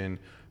expectation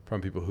from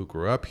people who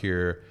grew up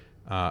here.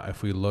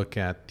 If we look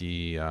at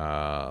the,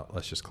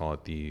 let's just call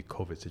it the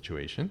COVID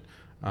situation,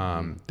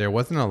 there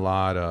wasn't a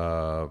lot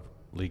of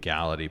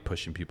legality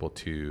pushing people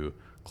to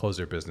close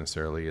their business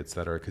early, et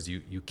cetera, because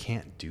you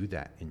can't do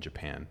that in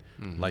Japan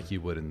like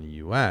you would in the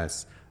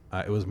US.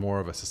 It was more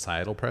of a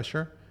societal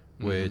pressure,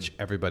 which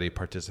everybody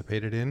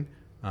participated in.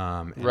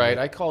 Right.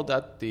 I called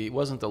that it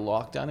wasn't the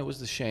lockdown, it was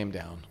the shame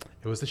down.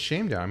 It was the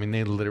shame down. I mean,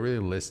 they literally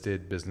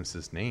listed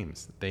businesses'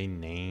 names. They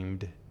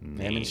named names.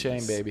 Name and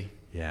shame, baby.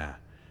 Yeah.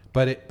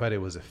 But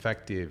it was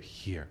effective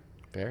here.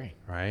 Very.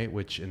 Right?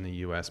 Which in the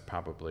US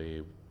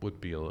probably would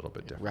be a little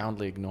bit different.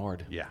 Roundly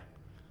ignored. Yeah.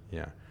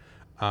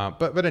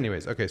 But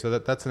anyways, okay, so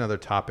that's another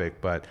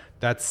topic, but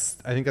I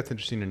think that's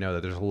interesting to know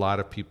that there's a lot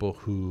of people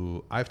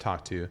who I've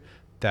talked to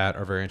that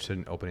are very interested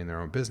in opening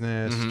their own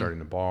business, starting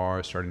a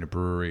bar, starting a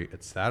brewery,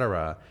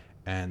 etc.,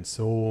 and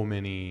so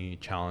many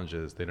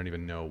challenges, they don't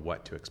even know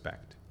what to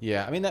expect.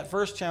 Yeah, I mean, that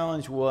first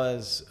challenge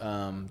was,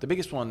 the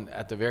biggest one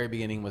at the very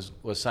beginning was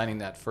signing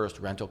that first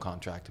rental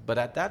contract. But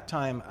at that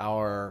time,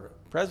 our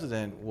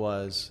president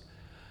was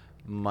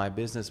my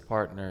business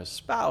partner's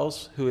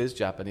spouse, who is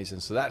Japanese,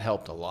 and so that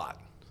helped a lot.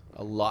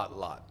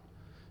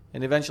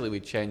 And eventually we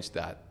changed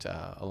that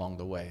along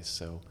the way.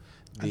 So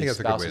I think that's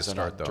a good way to spouses are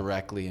start, not though.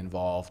 directly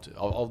involved.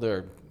 All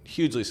they're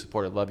hugely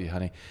supportive. Love you,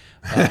 honey.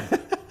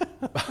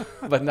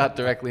 But not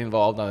directly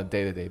involved on a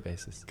day-to-day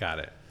basis. Got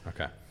it.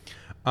 Okay.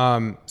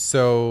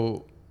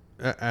 So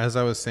as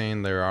I was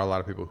saying, there are a lot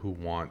of people who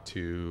want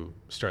to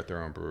start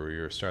their own brewery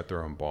or start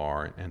their own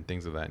bar and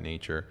things of that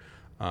nature.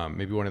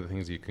 Maybe one of the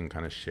things you can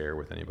kind of share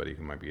with anybody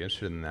who might be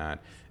interested in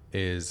that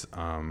is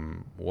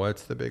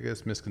what's the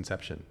biggest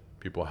misconception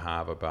people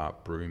have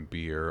about brewing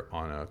beer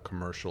on a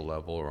commercial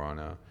level or on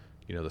a,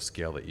 the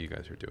scale that you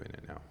guys are doing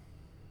it now?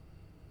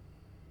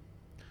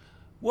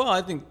 Well,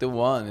 I think the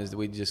one is that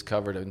we just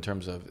covered in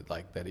terms of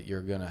like that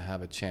you're going to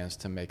have a chance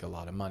to make a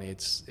lot of money.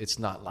 It's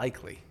not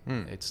likely.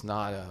 It's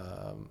not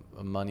a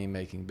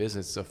money-making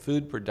business. So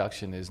food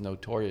production is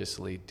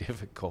notoriously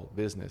difficult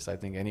business, I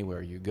think,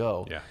 anywhere you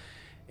go. Yeah.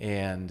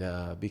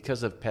 And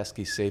because of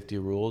pesky safety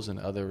rules and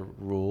other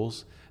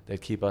rules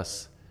that keep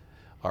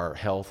our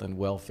health and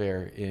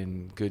welfare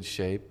in good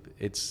shape,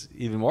 it's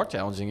even more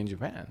challenging in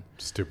Japan.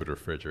 Stupid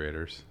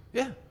refrigerators.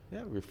 Yeah,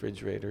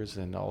 refrigerators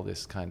and all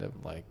this kind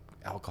of like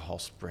alcohol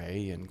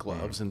spray and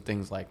gloves and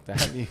things like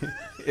that.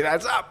 It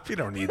adds up. You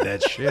don't need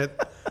that shit.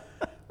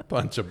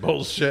 Bunch of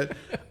bullshit.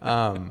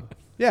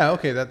 Yeah,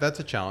 okay, that's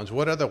a challenge.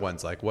 What other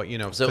ones? Like what,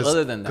 So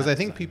other than that. Because I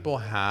think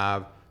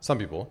some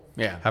people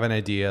have an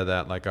idea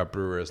that like a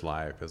brewer's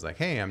life is like,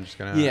 hey, I'm just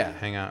going to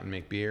hang out and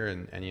make beer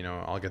and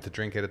I'll get to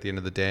drink it at the end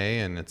of the day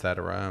and et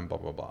cetera and blah,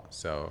 blah, blah.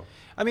 So,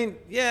 I mean,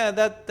 yeah,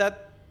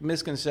 that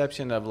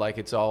misconception of like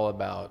it's all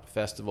about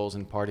festivals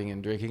and partying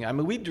and drinking. I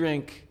mean, we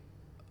drink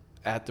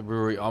at the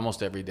brewery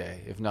almost every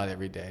day, if not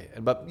every day.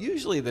 But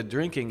usually the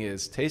drinking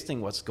is tasting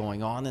what's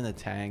going on in the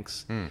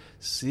tanks,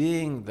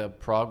 seeing the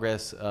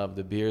progress of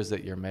the beers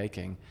that you're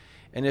making.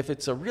 And if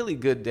it's a really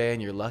good day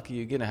and you're lucky,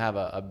 you're going to have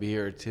a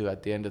beer or two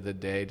at the end of the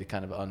day to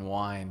kind of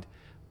unwind.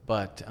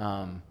 But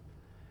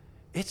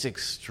it's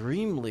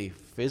extremely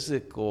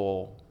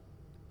physical,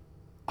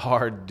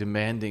 hard,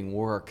 demanding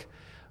work.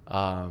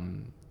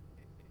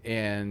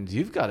 And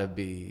you've got to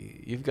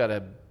be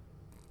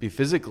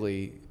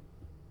physically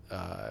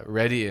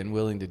ready and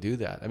willing to do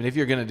that. I mean, if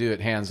you're going to do it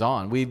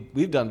hands-on,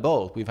 we've done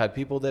both. We've had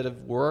people that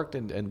have worked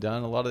and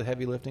done a lot of the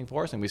heavy lifting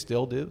for us, and we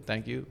still do.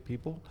 Thank you,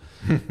 people.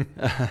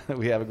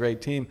 We have a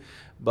great team.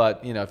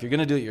 But, if you're going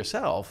to do it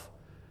yourself,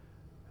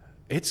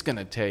 it's going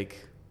to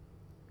take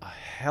a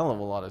hell of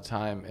a lot of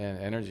time and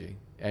energy,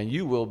 and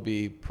you will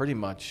be pretty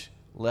much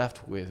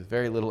left with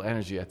very little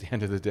energy at the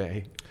end of the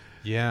day.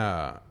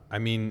 Yeah. I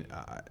mean,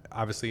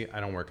 obviously, I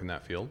don't work in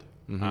that field.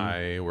 Mm-hmm.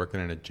 I work in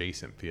an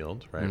adjacent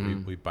field, right?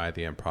 Mm-hmm. We buy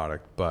the end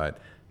product, but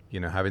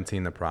having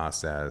seen the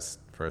process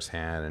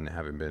firsthand and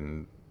having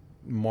been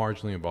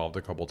marginally involved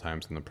a couple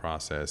times in the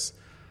process,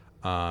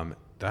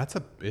 it's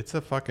a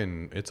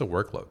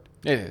workload.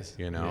 It is.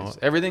 It is.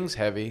 Everything's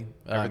heavy.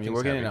 You're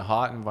working in a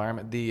hot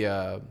environment.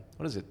 The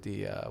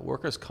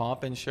workers'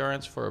 comp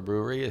insurance for a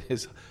brewery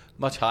is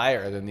much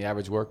higher than the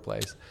average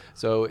workplace.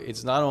 So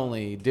it's not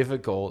only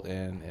difficult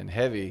and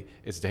heavy,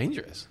 it's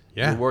dangerous.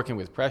 Yeah. You're working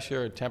with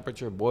pressure,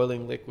 temperature,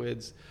 boiling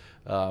liquids,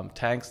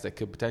 tanks that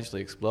could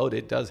potentially explode.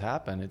 It does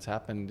happen. It's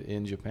happened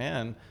in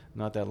Japan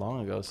not that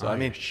long ago. So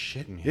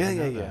shitting. Yeah.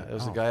 There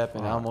was a guy up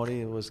in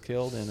Aomori who was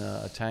killed in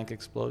a tank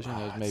explosion.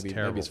 It was maybe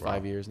it's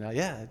 5 years now.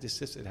 Yeah,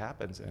 it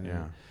happens.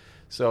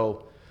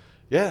 So,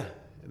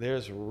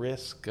 there's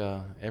risk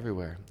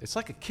everywhere. It's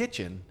like a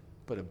kitchen,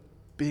 but a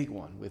big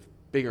one with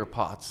bigger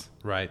pots.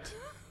 Right.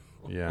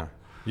 Yeah.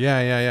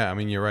 Yeah. I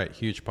mean, you're right.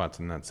 Huge pots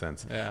in that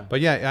sense. Yeah.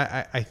 But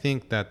I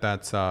think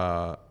that's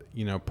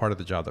part of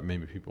the job that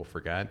maybe people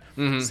forget.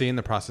 Mm-hmm. Seeing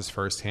the process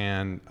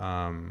firsthand.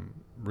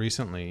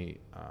 Recently,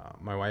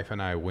 my wife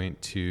and I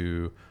went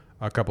to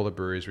a couple of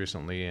breweries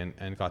recently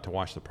and got to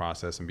watch the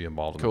process and be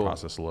involved in the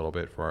process a little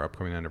bit for our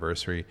upcoming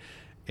anniversary.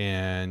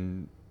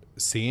 And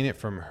seeing it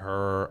from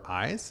her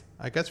eyes,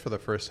 I guess for the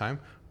first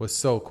time, was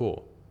so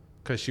cool.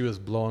 Because she was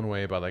blown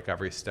away by like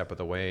every step of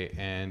the way.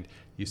 And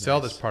you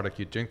sell this product,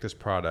 you drink this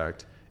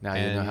product. Now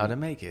you know how to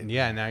make it.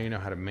 Yeah, now you know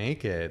how to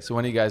make it. So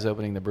when are you guys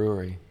opening the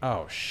brewery?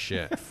 Oh,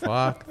 shit.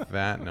 Fuck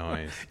that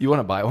noise. You want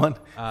to buy one?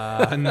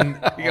 I'll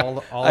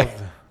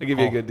give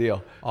you a good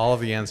deal. All of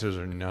the answers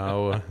are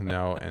no,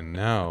 and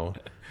no.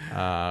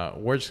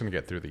 We're just going to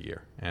get through the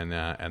year. And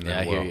then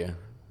I hear you.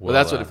 Well,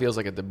 that's what it feels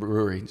like at the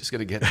brewery. Just going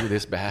to get through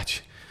this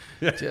batch.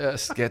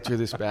 Just get through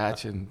this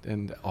batch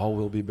and all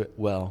will be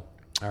well.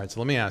 All right,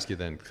 so let me ask you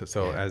then.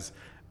 So as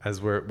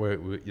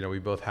we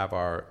both have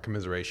our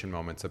commiseration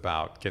moments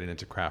about getting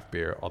into craft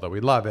beer, although we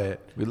love it.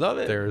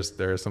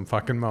 There's some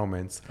fucking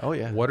moments. Oh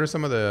yeah. What are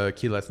some of the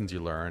key lessons you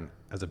learned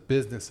as a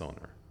business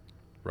owner,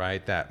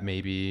 right? That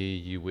maybe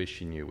you wish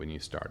you knew when you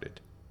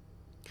started.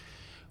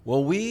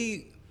 Well,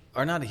 we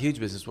are not a huge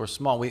business. We're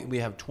small. We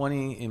have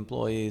 20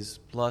 employees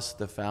plus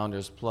the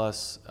founders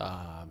plus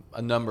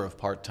a number of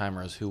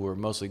part-timers who were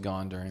mostly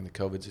gone during the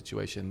COVID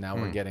situation. Now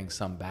we're getting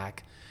some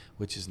back,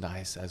 which is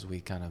nice as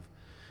we kind of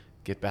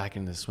get back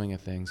into the swing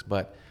of things.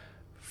 But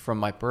from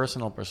my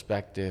personal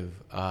perspective,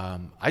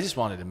 I just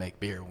wanted to make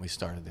beer when we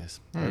started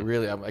this.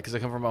 Because I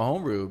come from a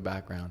homebrew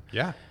background.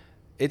 Yeah.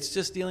 It's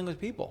just dealing with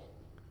people.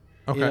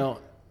 Okay.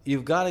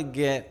 You've got to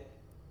get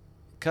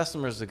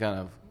customers to kind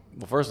of,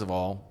 well, first of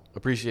all,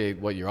 appreciate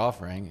what you're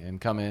offering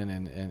and come in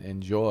and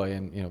enjoy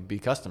and, be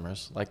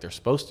customers like they're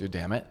supposed to,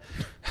 damn it.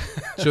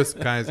 Just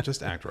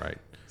act right.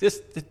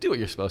 Just do what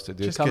you're supposed to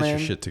do. Just get your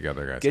shit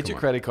together, guys. Get your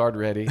credit card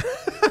ready.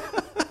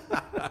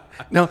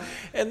 No,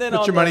 and then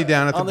put your money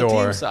down at the door. On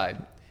the team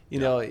side,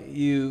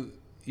 you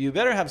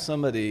better have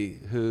somebody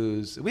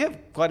we have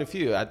quite a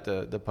few at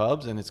the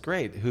pubs, and it's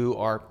great, who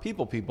are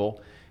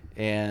people,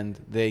 and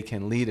they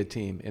can lead a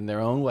team in their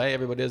own way.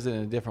 Everybody does it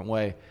in a different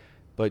way,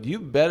 but you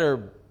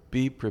better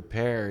be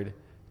prepared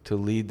to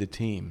lead the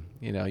team.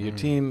 Your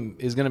team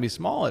is going to be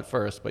small at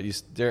first, but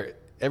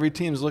every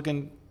team's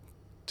looking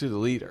to the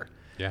leader.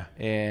 Yeah.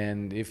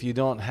 And if you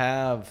don't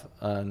have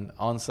an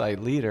on-site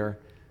leader,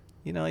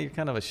 you're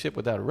kind of a ship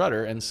without a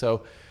rudder. And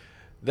so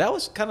that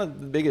was kind of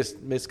the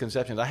biggest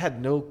misconception. I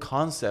had no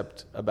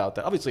concept about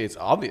that. Obviously, it's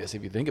obvious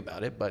if you think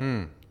about it, but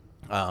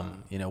But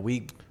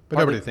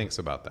nobody thinks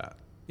about that.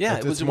 Yeah,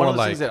 it was one of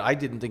those things that I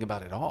didn't think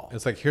about at all.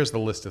 It's like, here's the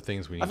list of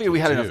things we need to do. I figured we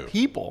had enough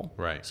people.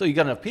 Right. So you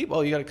got enough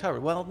people, you got it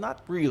covered. Well,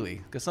 not really,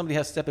 because somebody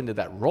has to step into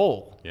that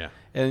role. Yeah.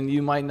 And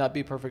you might not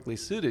be perfectly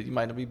suited. You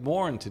might not be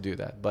born to do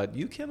that, but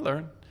you can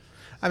learn.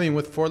 I mean,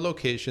 with 4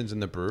 locations in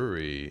the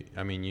brewery,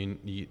 I mean,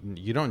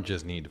 you don't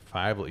just need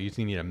 5.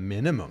 You need a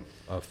minimum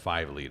of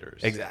 5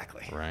 liters.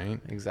 Exactly. Right.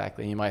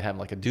 Exactly. You might have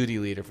like a duty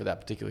leader for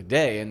that particular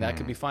day, and that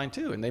could be fine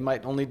too. And they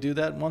might only do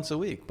that once a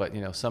week. But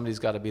somebody's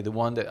got to be the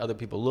one that other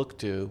people look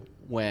to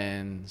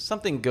when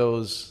something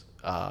goes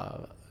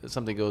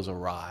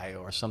awry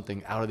or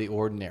something out of the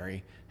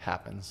ordinary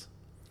happens.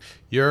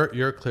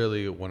 You're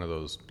clearly one of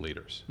those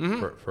leaders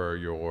for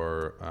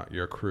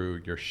your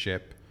crew, your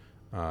ship,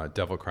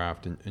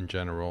 Devilcraft in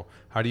general.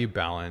 How do you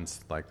balance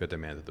like the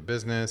demands of the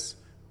business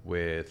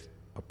with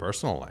a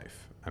personal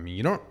life? I mean,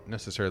 you don't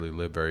necessarily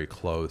live very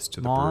close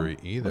to the brewery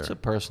either. What's a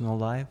personal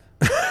life?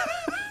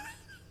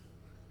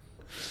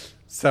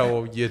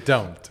 So you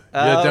don't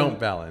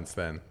balance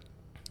then.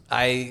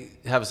 I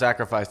have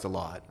sacrificed a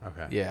lot.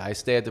 Okay. Yeah, I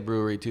stay at the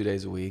brewery 2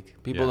 days a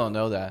week. People don't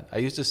know that. I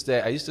used to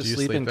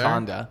sleep in there?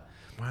 Conda.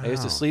 Wow. I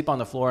used to sleep on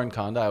the floor in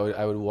Conda.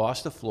 I would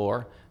wash the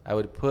floor. I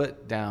would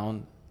put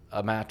down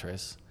a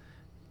mattress,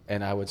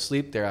 and I would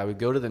sleep there. I would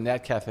go to the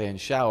Net Cafe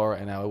and shower,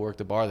 and I would work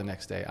the bar the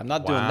next day. I'm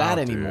not doing that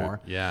anymore.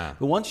 Dude. Yeah.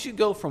 But once you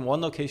go from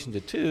 1 location to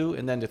 2,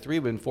 and then to 3,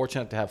 we've been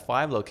fortunate to have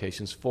 5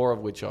 locations, 4 of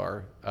which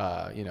are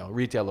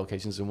retail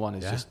locations, and 1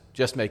 is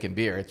just making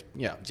beer. It's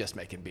just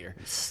making beer.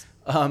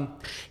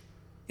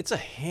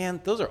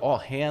 Those are all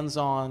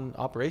hands-on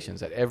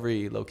operations at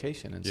every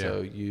location, and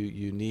so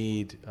you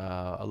need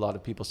a lot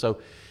of people.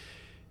 So,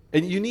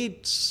 and you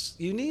need,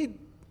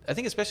 I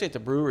think, especially at the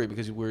brewery,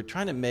 because we're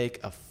trying to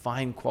make a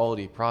fine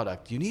quality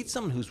product. You need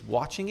someone who's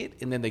watching it,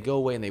 and then they go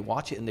away and they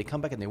watch it, and they come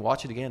back and they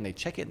watch it again, and they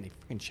check it, and they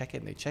freaking check it,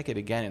 and they check it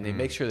again, and they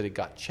make sure that it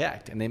got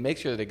checked, and they make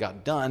sure that it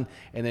got done,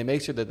 and they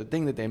make sure that the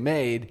thing that they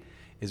made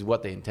is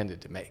what they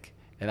intended to make.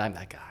 And I'm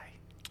that guy.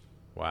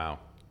 Wow.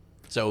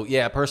 So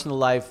yeah, personal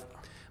life.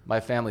 My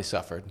family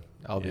suffered.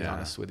 I'll be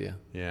honest with you.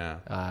 Yeah.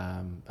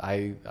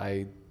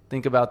 I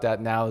think about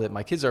that now that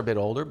my kids are a bit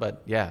older,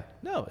 but as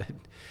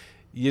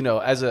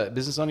a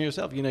business owner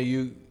yourself, I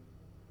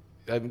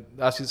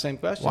ask you the same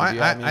question.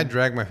 Well, I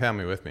drag my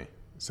family with me,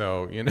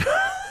 so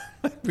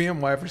me and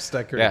wife are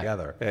stuck here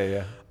together.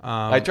 Yeah.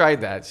 I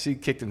tried that. She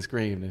kicked and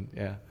screamed,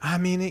 and I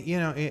mean,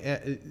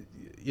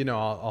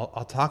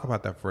 I'll talk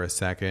about that for a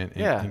second,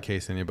 in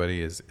case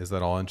anybody is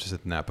at all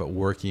interested in that. But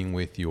working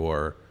with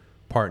your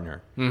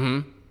partner.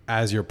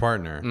 As your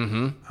partner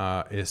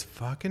is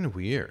fucking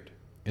weird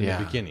in the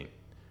beginning.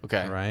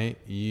 Okay. Right?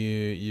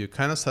 You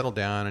kind of settle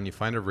down and you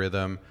find a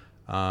rhythm.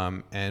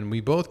 And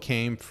we both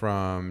came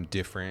from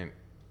different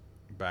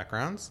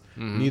backgrounds,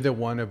 neither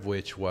one of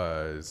which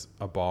was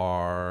a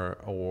bar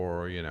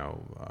or,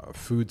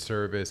 food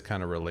service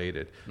kind of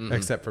related,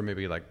 except for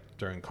maybe like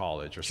during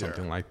college or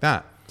something like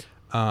that.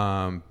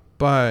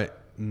 But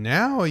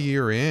now a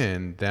year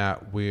in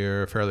that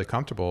we're fairly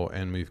comfortable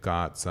and we've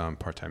got some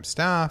part-time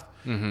staff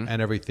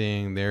and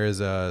everything, there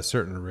is a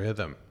certain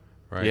rhythm,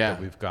 right,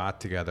 that we've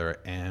got together.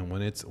 And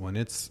when it's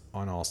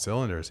on all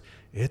cylinders,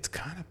 it's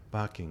kind of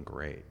fucking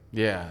great.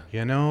 Yeah.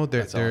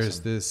 There's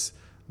awesome. this,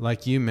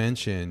 like you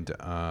mentioned,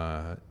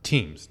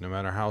 teams, no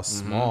matter how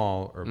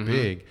small or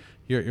big,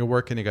 you're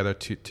working together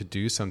to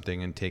do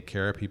something and take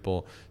care of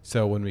people.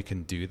 So when we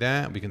can do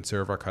that, we can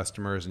serve our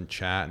customers and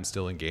chat and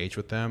still engage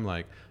with them.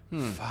 Like,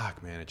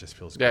 fuck, man, it just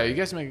feels good. Yeah, you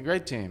guys make a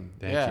great team.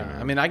 Thank you,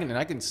 man. I mean,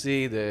 I can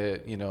see the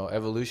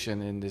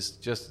evolution in this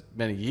just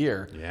been a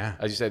year. Yeah.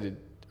 As you said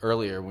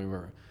earlier, we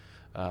were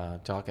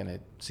talking.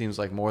 It seems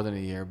like more than a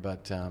year,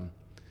 but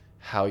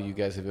how you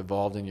guys have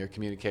evolved in your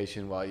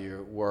communication while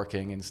you're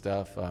working and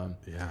stuff.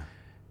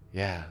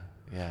 Yeah.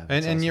 And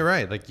awesome. You're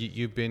right. Like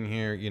you've been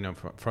here,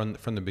 from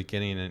the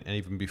beginning, and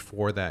even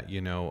before that.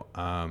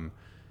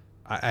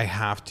 I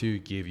have to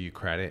give you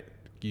credit.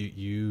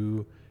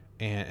 You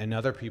and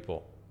other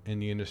people in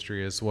the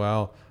industry as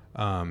well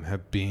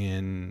have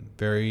been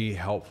very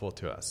helpful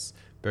to us,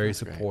 very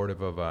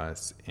supportive of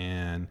us,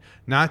 and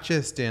not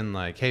just in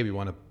like, hey, we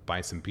want to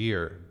buy some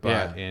beer,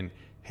 but in,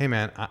 hey,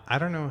 man, I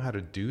don't know how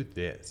to do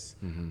this.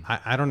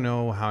 I don't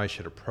know how I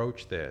should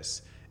approach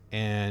this,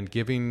 and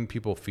giving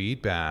people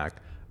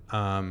feedback.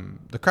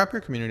 The craft beer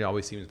community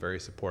always seems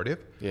very supportive.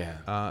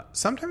 Yeah.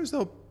 Sometimes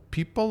though,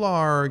 people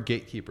are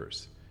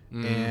gatekeepers,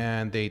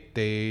 and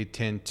they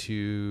tend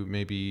to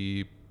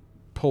maybe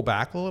pull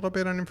back a little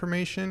bit on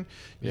information.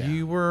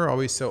 You were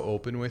always so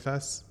open with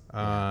us,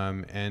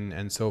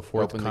 and so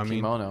forthcoming. Open the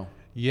kimono.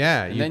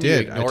 Yeah, and you then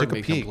did. You I took a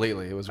me peek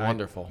completely. It was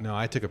wonderful. No,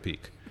 I took a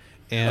peek,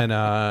 and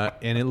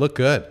it looked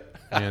good.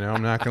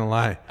 I'm not gonna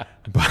lie,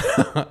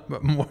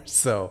 but more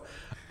so.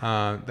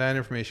 That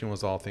information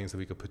was all things that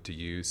we could put to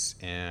use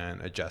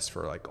and adjust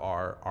for like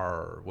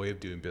our way of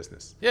doing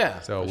business. Yeah.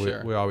 So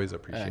we always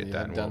appreciate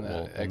that, and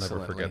we'll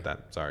never forget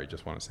that. Sorry,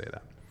 just want to say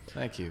that.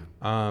 Thank you.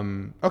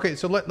 Okay,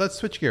 so let's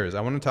switch gears.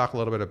 I want to talk a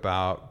little bit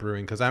about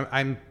brewing, because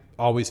I'm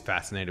always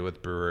fascinated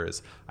with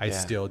brewers. I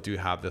still do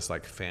have this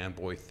like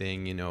fanboy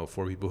thing,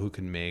 for people who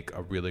can make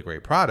a really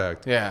great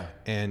product. Yeah.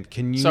 And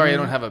can you? Sorry, I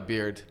don't have a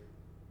beard.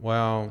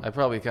 Well, I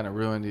probably kind of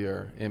ruined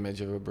your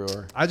image of a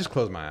brewer. I just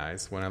close my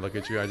eyes when I look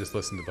at you. I just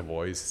listen to the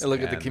voice. I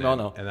look at the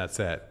kimono, and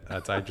that's it.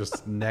 I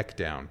just neck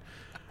down.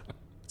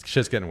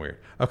 Shit's getting weird.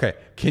 Okay.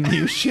 Can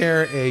you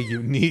share a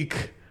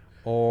unique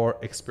or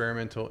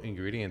experimental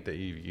ingredient that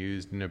you've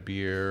used in a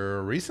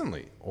beer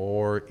recently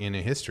or in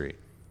a history?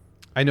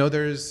 I know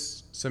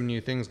there's some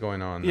new things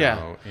going on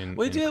now.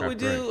 We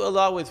do a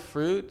lot with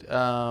fruit.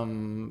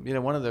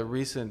 One of the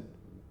recent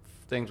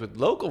things with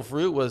local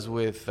fruit was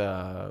with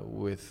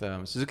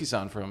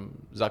Suzuki-san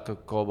from Zaka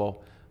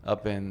Kobo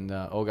up in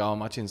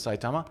Ogawamachi in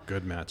Saitama.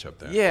 Good matchup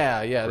there.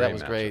 Yeah, that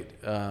was matchup. great.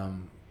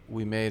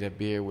 We made a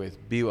beer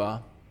with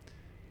biwa,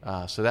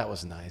 so that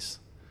was nice.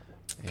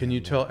 Can you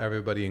tell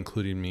everybody,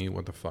 including me,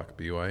 what the fuck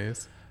BY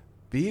is?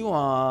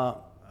 Biwa,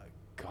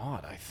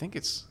 God, I think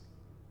it's,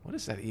 what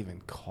is that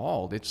even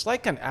called? It's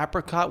like an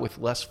apricot with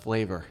less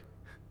flavor.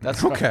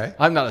 That's okay.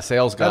 I'm not a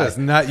sales guy. That is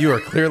not. You are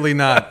clearly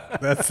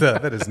not.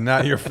 That is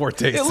not your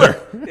forte,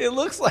 sir. It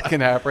looks like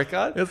an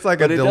apricot. It's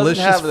like a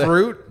delicious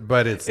fruit,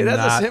 but it has not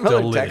a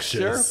similar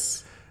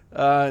delicious.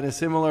 Texture, and a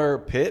similar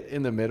pit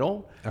in the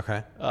middle.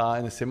 Okay.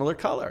 And a similar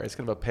color. It's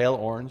kind of a pale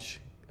orange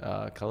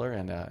color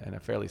and a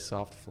fairly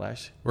soft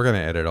flesh. We're gonna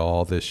edit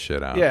all this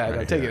shit out. Yeah,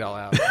 no, take it all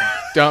out.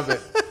 Dump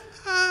it.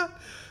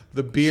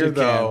 The beer,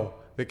 though.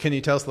 Can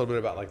you tell us a little bit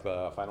about like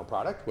the final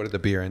product? What did the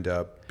beer end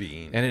up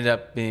being? Ended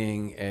up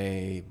being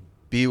a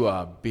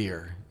biwa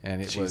beer,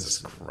 and it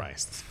Jesus was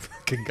Christ,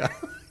 fucking God.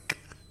 Can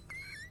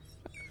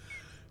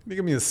you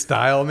give me a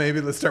style?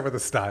 Maybe let's start with the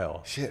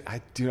style. Shit, I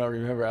do not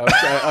remember.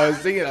 I was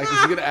thinking I was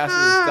going to ask for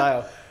the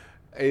style.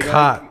 You know,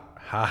 Caught.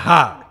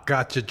 Ha.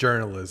 Gotcha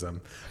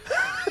journalism.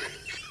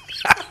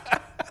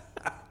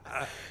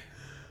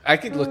 I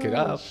could look it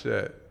up.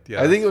 Shit.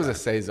 Yeah, I think it was a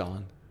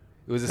saison.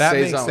 It was a that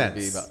saison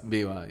makes sense. with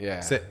biwa.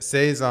 Yeah.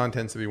 Saison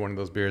tends to be one of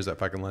those beers that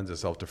fucking lends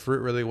itself to fruit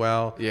really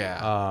well.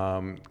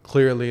 Yeah.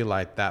 Clearly,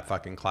 like that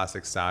fucking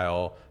classic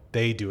style,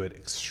 they do it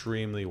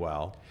extremely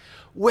well.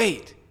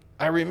 Wait,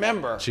 I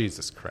remember.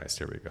 Jesus Christ,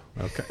 here we go.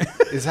 Okay.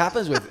 This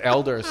happens with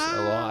elders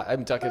a lot.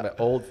 I'm talking about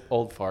old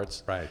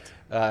farts. Right.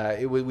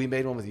 We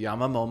made one with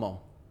Yamamomo.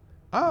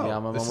 Oh,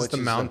 Yamamomo, this is which the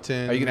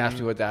mountain. Are you going to ask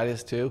me what that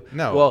is too?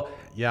 No. Well,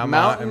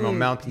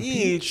 Mountain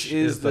Peach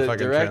is the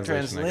fucking direct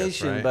translation, I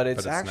guess, right? but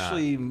it's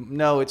actually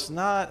no, it's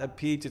not a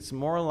peach. It's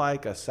more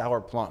like a sour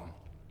plum.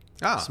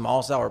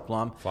 Small sour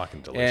plum.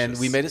 Fucking delicious. And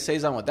we made a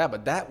saison with that,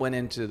 but that went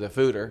into the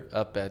fooder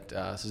up at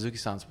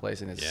Suzuki-san's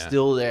place, and it's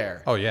still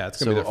there. Oh yeah, it's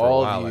gonna be there for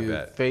all a while. of you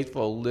I bet.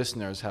 faithful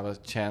listeners have a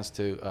chance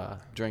to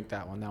drink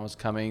that one. That was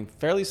coming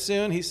fairly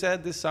soon. He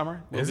said this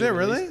summer. Is it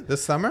really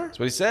this summer? That's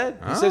what he said.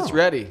 He said it's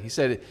ready. He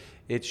said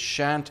it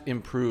shan't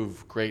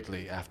improve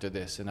greatly after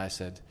this, and I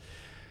said,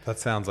 That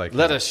sounds like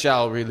let us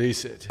shall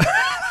release it.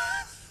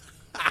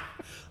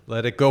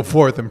 Let it go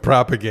forth and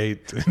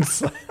propagate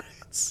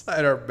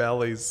inside our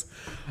bellies.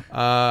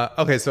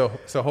 Okay, so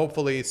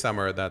hopefully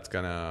summer that's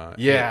gonna.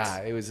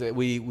 Yeah, it was.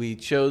 We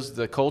chose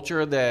the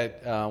culture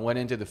that went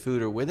into the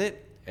fooder with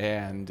it,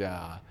 and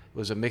it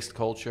was a mixed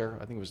culture.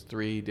 I think it was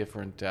 3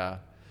 different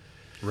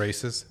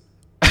races.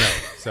 No,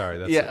 sorry.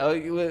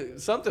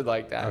 That's something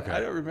like that. Okay. I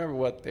don't remember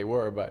what they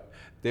were, but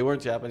they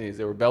weren't Japanese.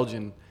 They were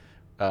Belgian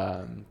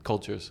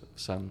cultures of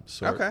some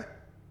sort. Okay.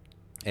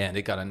 And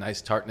it got a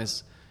nice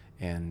tartness,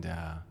 and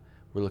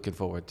we're looking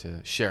forward to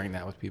sharing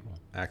that with people.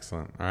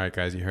 Excellent. All right,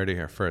 guys, you heard it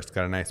here first.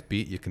 Got a nice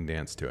beat. You can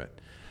dance to it.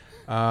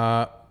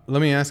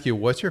 Let me ask you,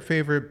 what's your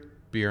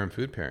favorite beer and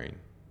food pairing?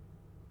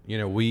 You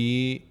know,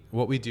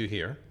 what we do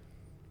here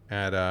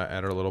at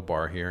our little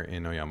bar here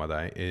in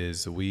Oyamadai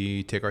is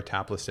we take our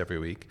tap list every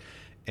week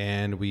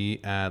and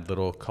we add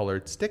little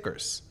colored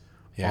stickers.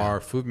 Yeah. Our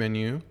food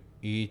menu,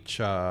 each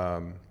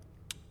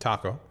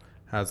taco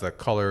has a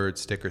colored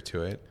sticker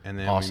to it, and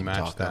then awesome we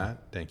match taco.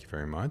 that. Thank you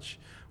very much.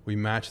 We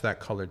match that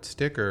colored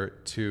sticker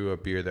to a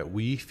beer that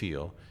we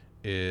feel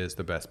is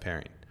the best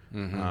pairing.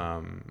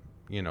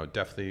 Mm-hmm.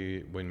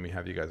 Definitely when we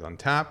have you guys on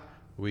tap,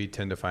 we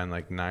tend to find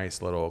like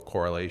nice little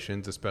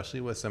correlations,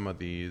 especially with some of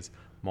these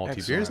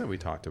multi beers that we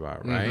talked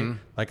about, right? Mm-hmm.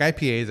 Like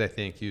IPAs, I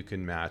think you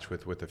can match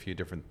with a few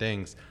different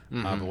things.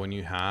 Mm-hmm. But when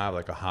you have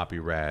like a hoppy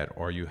red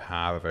or you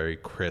have a very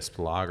crisp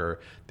lager,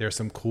 there's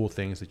some cool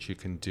things that you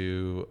can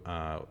do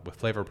with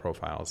flavor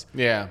profiles.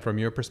 Yeah. From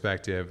your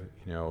perspective,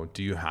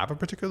 do you have a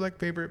particular like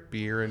favorite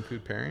beer and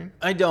food pairing?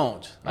 I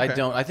don't. Okay. I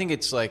don't. I think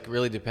it's like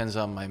really depends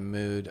on my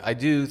mood. I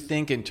do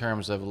think in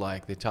terms of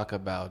like they talk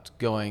about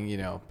going,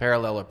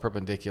 parallel or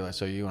perpendicular.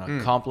 So you want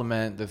to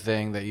complement the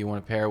thing that you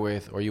want to pair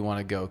with, or you want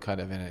to go kind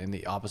of in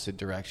the opposite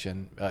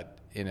direction, not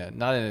in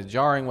a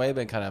jarring way,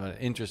 but kind of an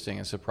interesting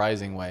and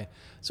surprising way.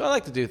 So I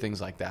like to do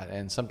things like that,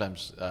 and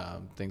sometimes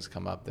things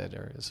come up that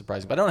are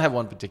surprising. But I don't have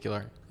one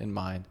particular in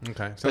mind.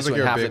 Okay, especially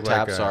when half the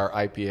taps are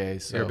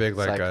IPAs. So you're big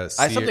like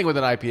something with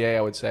an IPA,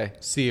 I would say.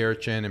 Sea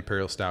urchin,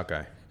 imperial stout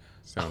guy.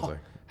 Sounds like.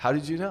 How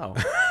did you know?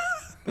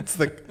 It's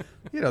the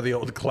the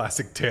old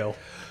classic tale.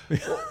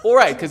 All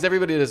right, because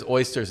everybody does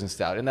oysters and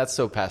stout, and that's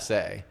so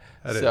passé.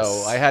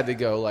 So I had to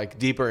go like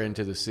deeper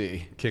into the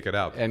sea, kick it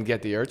out, and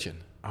get the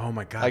urchin. Oh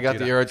my god! I got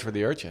the urge for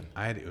the urchin.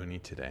 I had uni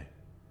today.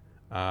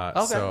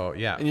 Okay. So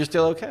yeah, and you're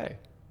still okay.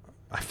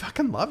 I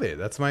fucking love it.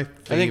 That's my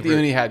favorite. I think the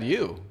uni had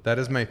you. That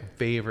is my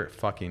favorite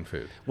fucking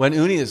food. When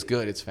uni is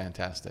good, it's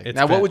fantastic.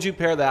 Now, what would you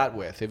pair that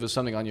with if it was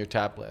something on your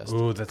tap list?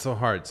 Ooh, that's so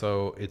hard.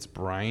 So it's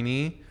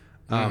briny.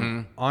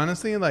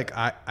 Honestly, like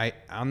I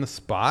on the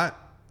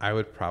spot, I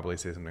would probably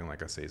say something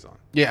like a saison.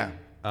 Yeah.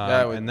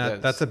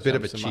 That's a bit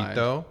of a cheat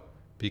though,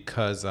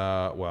 because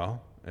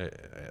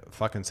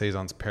fucking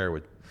saisons pair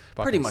with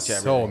pretty much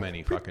everything. So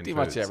many fucking pretty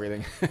foods. much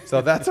everything.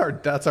 So that's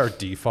our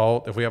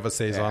default. If we have a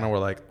saison, we're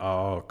like,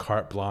 oh,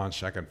 carte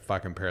blanche. I can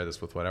fucking pair this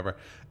with whatever.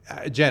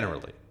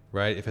 Generally,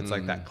 right? If it's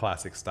like that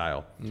classic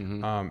style.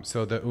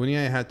 So the uni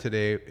I had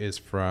today is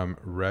from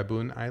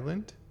Rebun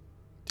Island.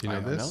 Do you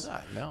know this?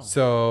 I don't know that. No.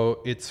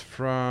 So it's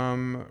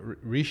from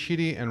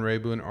Rishiri and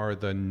Rebun are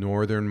the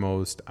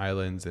northernmost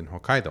islands in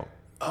Hokkaido.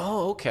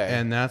 Oh, okay.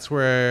 And that's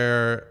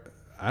where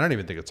I don't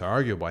even think it's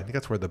arguable. I think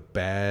that's where the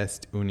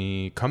best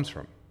uni comes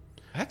from.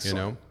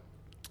 Excellent.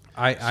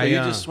 You know, you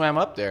just swam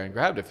up there and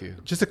grabbed a few.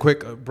 Just a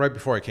quick right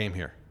before I came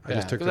here. I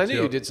just took because I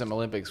knew you did some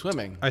Olympic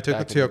swimming. I took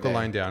the Tokyo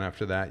line down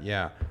after that,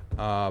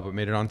 but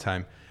made it on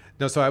time.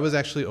 No, so I was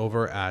actually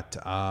over at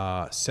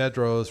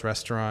Cedro's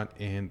restaurant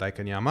in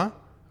Daikanyama.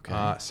 Okay.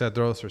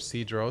 Cedros or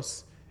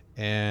Cedros,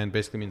 and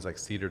basically means like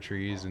cedar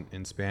trees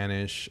in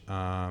Spanish.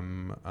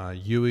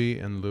 Yui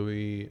and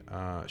Louis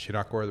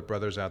Shirako are the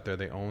brothers out there.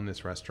 They own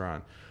this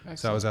restaurant. Excellent.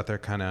 So I was out there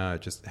kind of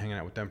just hanging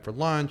out with them for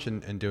lunch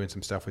and doing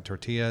some stuff with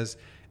tortillas.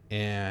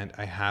 And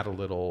I had a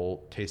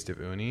little taste of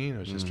uni. I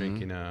was just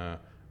drinking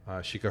a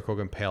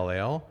Shikakogan Pale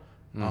Ale.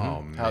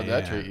 Oh, man. How'd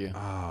that treat you?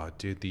 Oh,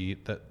 dude,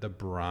 the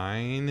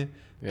brine,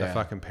 the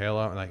fucking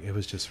pale ale, like it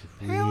was just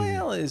really... Pale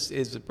ale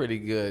is a pretty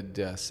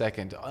good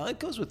second. It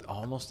goes with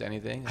almost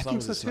anything as long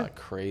as it's not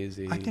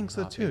crazy. I think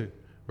so too,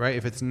 right?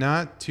 If it's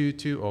not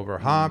too over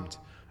hopped,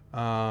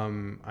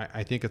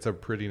 I think it's a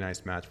pretty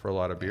nice match for a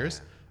lot of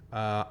beers.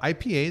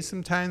 IPAs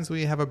sometimes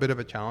we have a bit of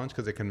a challenge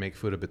because it can make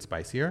food a bit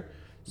spicier.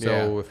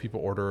 So if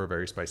people order a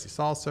very spicy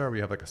salsa or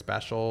we have like a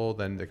special,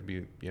 then they could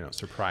be,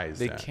 surprised.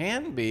 They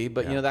can be,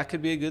 but that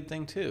could be a good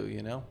thing too,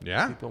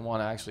 Yeah. People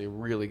want to actually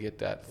really get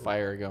that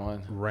fire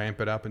going.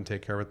 Ramp it up and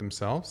take care of it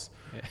themselves.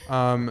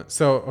 Yeah.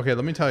 Okay,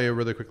 let me tell you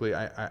really quickly.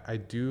 I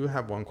do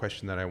have one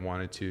question that I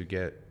wanted to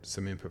get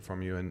some input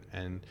from you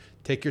and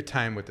take your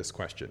time with this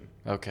question.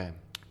 Okay.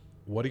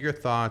 What are your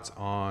thoughts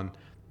on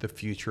the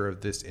future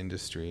of this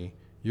industry,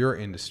 your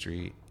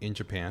industry in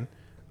Japan?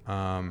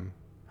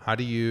 How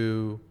do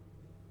you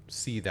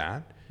see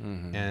that?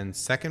 And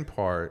second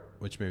part,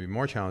 which may be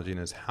more challenging,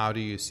 is how do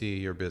you see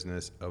your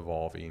business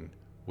evolving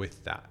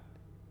with that?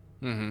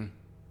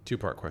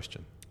 Two-part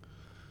question.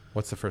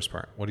 What's the first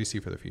part? What do you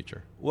see for the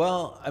future?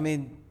 Well, I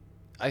mean,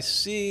 I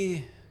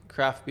see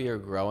craft beer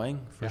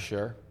growing for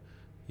sure.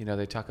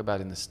 They talk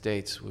about in the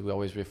States, we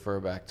always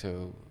refer back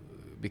to,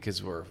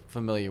 because we're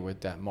familiar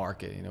with that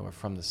market, we're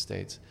from the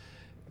States,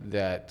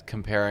 that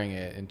comparing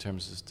it in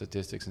terms of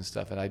statistics and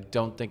stuff, and I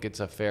don't think it's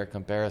a fair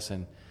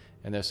comparison.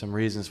 And there's some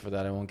reasons for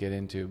that I won't get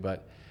into,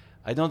 but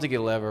I don't think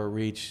it'll ever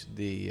reach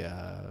the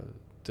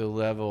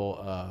level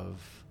of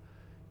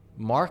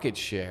market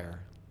share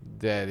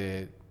that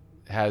it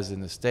has in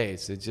the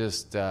States. It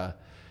just,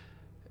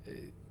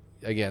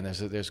 again,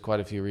 there's quite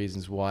a few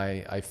reasons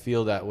why I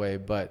feel that way,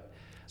 but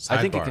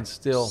I think it can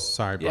still.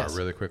 Sidebar,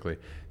 really quickly.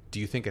 Do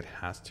you think it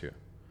has to?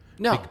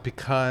 No,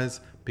 because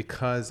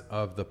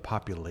of the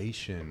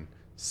population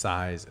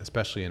size,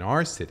 especially in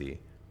our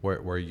city,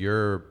 where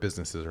your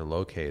businesses are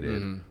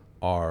located.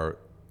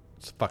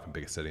 It's the fucking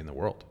biggest city in the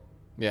world.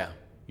 Yeah.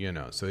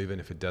 So even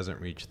if it doesn't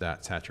reach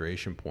that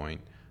saturation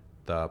point,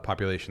 the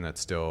population that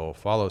still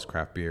follows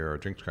craft beer or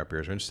drinks craft beer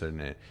or is interested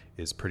in it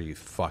is pretty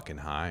fucking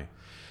high,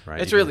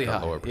 right? It's really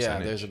high. Yeah,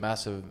 there's a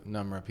massive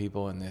number of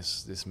people in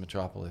this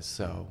metropolis.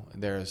 So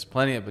there's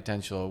plenty of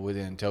potential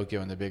within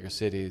Tokyo and the bigger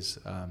cities.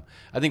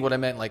 I think what I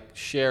meant, like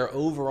share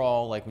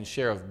overall, like when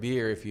share of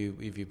beer, if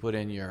you put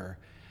in your,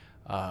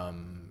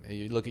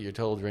 you look at your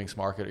total drinks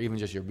market or even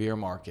just your beer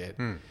market,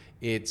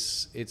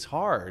 it's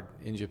hard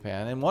in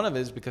Japan, and one of it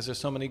is because there's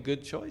so many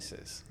good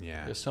choices.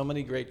 Yeah, there's so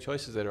many great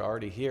choices that are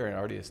already here and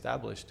already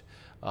established.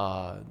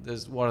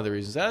 There's one of the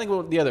reasons. I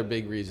think the other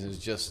big reason is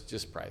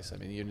just price. I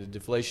mean, you're in a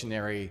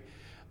deflationary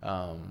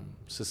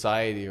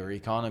society or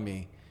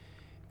economy,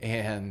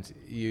 and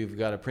you've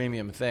got a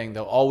premium thing.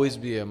 There'll always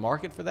be a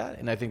market for that,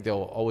 and I think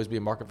there'll always be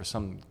a market for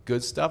some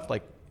good stuff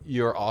like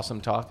your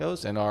awesome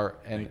tacos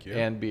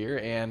and beer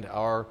and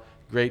our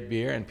great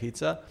beer and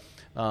pizza.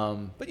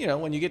 But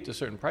when you get to a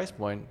certain price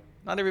point,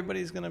 not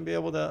everybody's going to be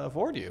able to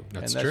afford you.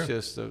 That's true.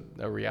 Just a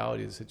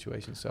reality of the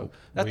situation. So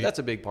that's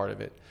a big part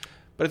of it.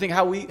 But I think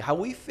how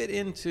we fit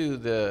into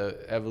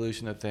the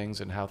evolution of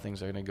things and how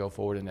things are going to go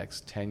forward in the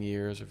next 10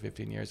 years or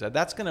 15 years,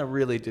 that's going to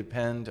really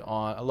depend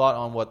a lot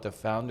on what the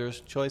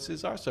founders'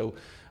 choices are. So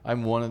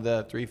I'm one of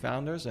the 3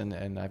 founders,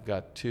 and I've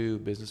got 2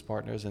 business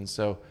partners. And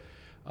so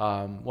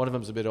one of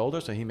them's a bit older,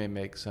 so he may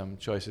make some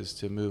choices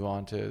to move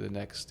on to the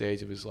next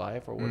stage of his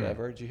life or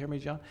whatever. Did you hear me,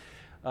 John?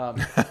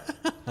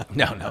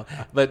 No.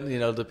 But,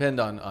 depend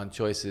on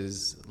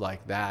choices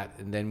like that,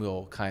 and then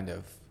we'll kind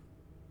of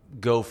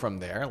go from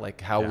there,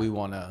 like how we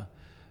want to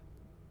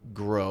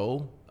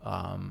grow.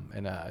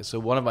 So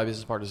one of my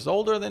business partners is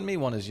older than me,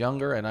 one is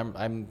younger, and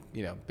I'm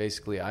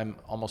basically I'm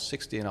almost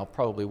 60, and I'll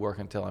probably work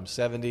until I'm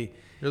 70.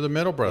 You're the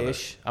middle brother.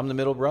 I'm the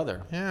middle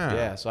brother.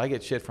 Yeah. So I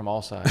get shit from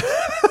all sides.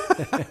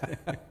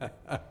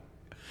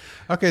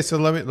 Okay, so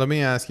let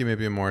me ask you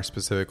maybe a more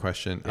specific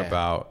question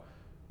about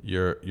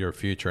your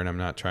future, and I'm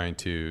not trying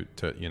to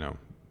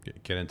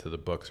get into the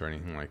books or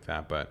anything like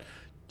that, but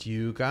do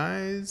you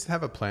guys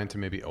have a plan to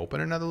maybe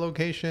open another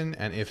location?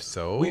 And if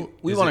so,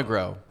 we want to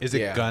grow. Is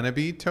it gonna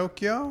be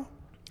Tokyo?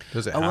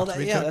 Does it have to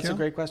be Tokyo? That's a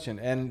great question.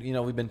 And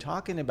we've been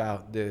talking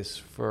about this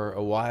for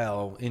a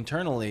while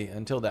internally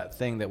until that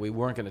thing that we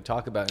weren't going to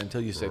talk about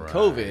until you said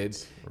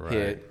COVID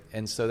hit,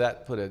 and so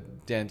that put a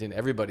dent in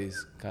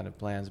everybody's kind of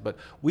plans. But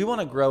we want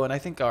to grow, and I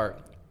think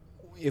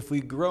if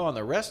we grow on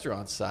the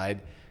restaurant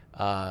side,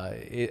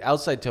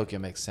 outside Tokyo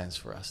makes sense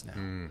for us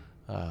now.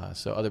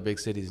 So other big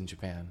cities in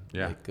Japan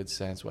make good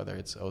sense, whether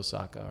it's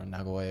Osaka or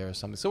Nagoya or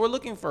something. So we're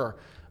looking for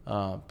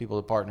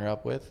people to partner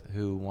up with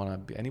who want to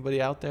be.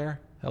 Anybody out there?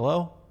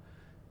 Hello?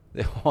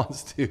 That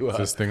wants to Is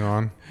this thing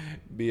on?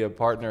 Be a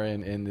partner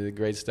in the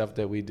great stuff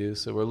that we do.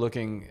 So we're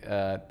looking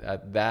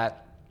at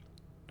that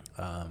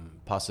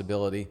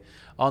possibility.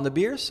 On the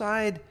beer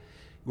side,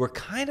 we're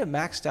kind of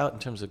maxed out in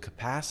terms of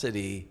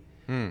capacity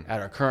at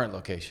our current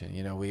location.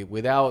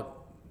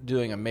 Without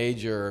doing a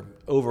major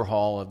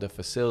overhaul of the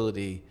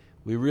facility,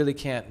 we really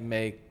can't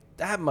make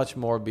that much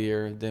more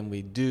beer than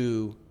we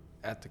do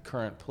at the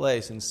current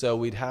place. And so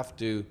we'd have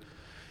to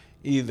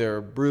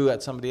either brew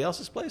at somebody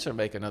else's place or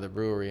make another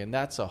brewery. And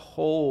that's a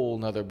whole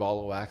nother ball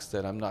of wax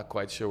that I'm not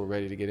quite sure we're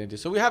ready to get into.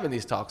 So we're having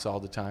these talks all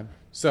the time.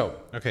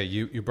 So, okay,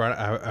 you brought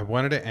I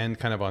wanted to end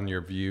kind of on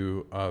your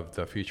view of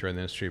the future in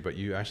the industry, but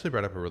you actually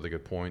brought up a really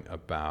good point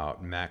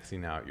about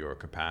maxing out your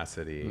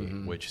capacity,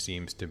 which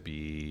seems to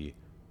be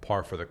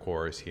par for the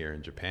course here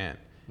in Japan.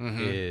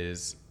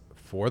 Is,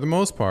 for the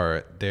most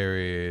part, there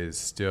is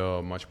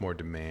still much more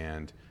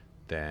demand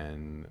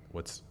than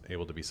what's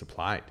able to be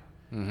supplied.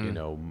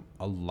 A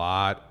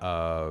lot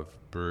of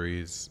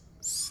breweries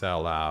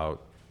sell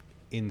out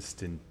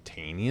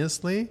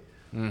instantaneously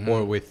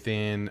or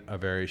within a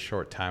very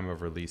short time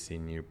of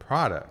releasing new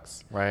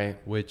products. Right.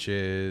 Which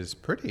is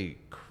pretty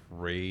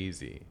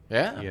crazy.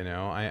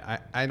 Yeah.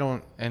 I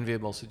don't...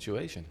 Enviable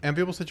situation.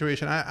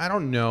 I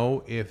don't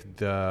know if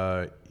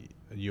the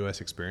U.S.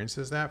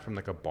 experiences that from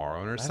like a bar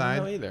owner side. I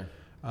don't know either.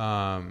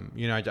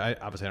 I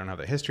obviously don't have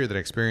the history, that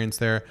experience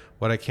there.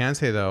 What I can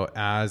say though,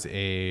 as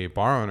a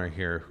bar owner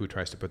here who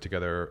tries to put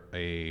together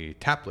a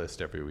tap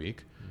list every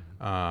week,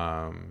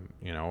 or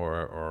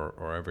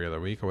every other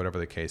week or whatever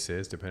the case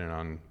is, depending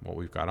on what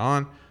we've got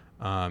on,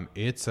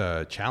 it's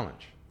a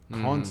challenge,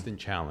 constant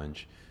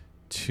challenge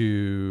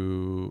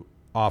to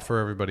offer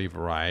everybody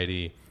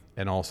variety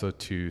and also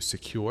to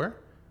secure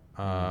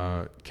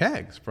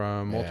kegs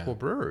from multiple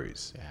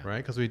breweries,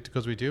 right? Because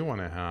we do want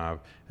to have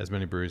as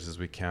many breweries as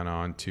we can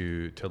on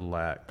to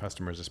let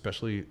customers,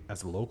 especially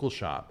as a local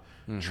shop,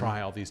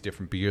 try all these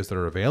different beers that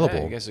are available.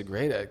 Yeah, you guys are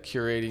great at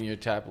curating your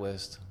tap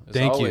list.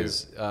 Thank you.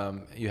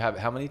 You have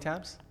how many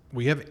taps?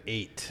 We have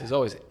 8. There's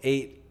always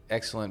 8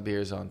 excellent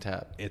beers on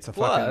tap. It's a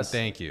fucking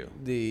thank you.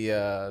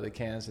 The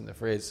cans in the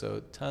fridge,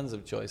 so tons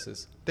of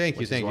choices. Thank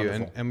you.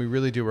 And we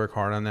really do work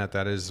hard on that.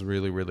 That is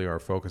really, really our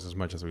focus, as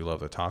much as we love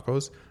the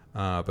tacos.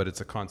 But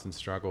it's a constant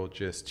struggle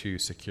just to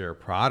secure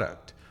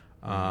product.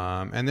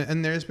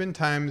 And there's been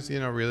times,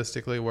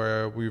 realistically,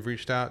 where we've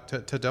reached out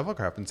to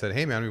Devilcraft and said,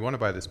 hey man, we want to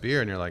buy this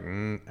beer. And you're like,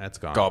 that's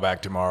gone. Call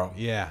back tomorrow.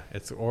 Yeah.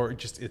 It's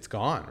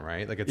gone,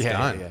 right? Like it's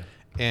done. Yeah.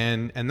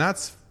 And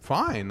that's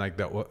fine. Like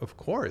that, of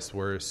course,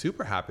 we're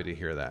super happy to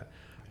hear that.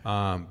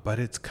 But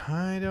it's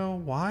kind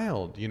of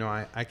wild.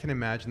 I can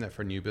imagine that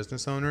for new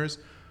business owners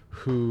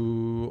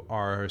who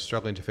are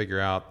struggling to figure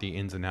out the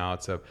ins and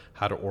outs of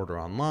how to order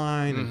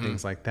online and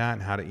things like that,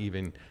 and how to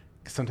even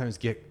sometimes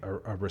get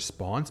a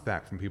response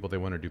back from people they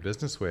want to do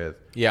business with.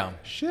 Yeah.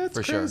 Shit's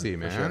crazy,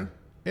 man. Sure.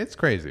 It's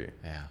crazy.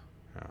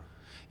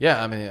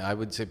 Yeah. I mean, I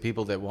would say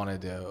people that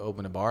wanted to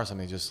open a bar or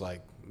something, just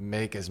like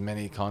make as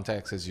many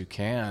contacts as you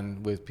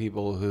can with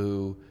people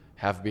who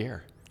have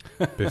beer.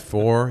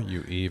 Before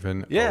you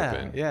even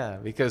open. Yeah,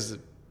 because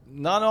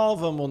not all of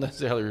them will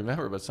necessarily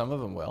remember, but some of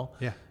them will.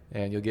 Yeah.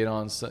 And you'll get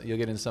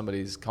in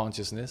somebody's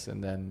consciousness,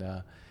 and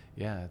then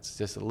it's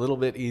just a little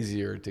bit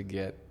easier to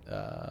get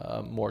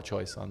more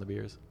choice on the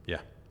beers. Yeah.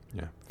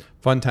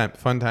 Fun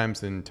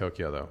times in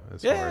Tokyo, though,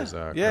 as far as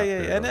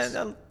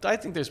and I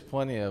think there's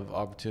plenty of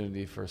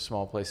opportunity for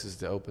small places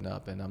to open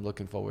up, and I'm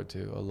looking forward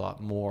to a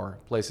lot more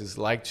places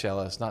like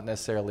Chelas, not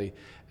necessarily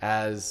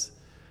as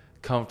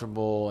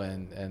comfortable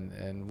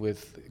and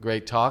with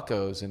great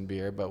tacos and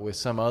beer, but with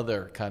some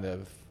other kind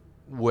of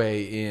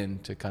way in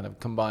to kind of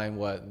combine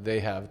what they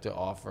have to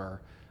offer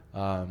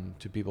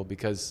to people,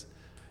 because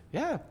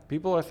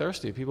people are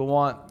thirsty. People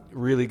want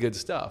really good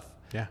stuff.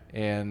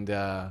 And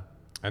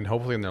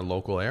hopefully in their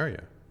local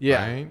area.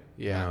 Right?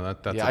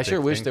 That's I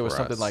sure wish there was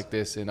something like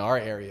this in our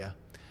area.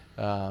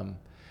 I'm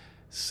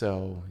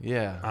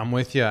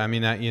with you. I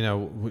mean,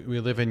 we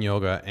live in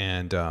Yoga,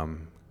 and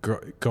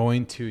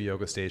going to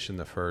Yoga Station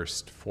the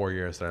first 4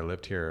 years that I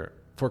lived here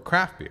for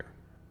craft beer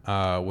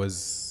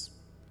was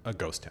a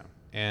ghost town.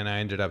 And I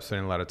ended up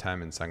spending a lot of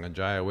time in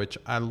Sanganjaya, which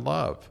I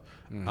love.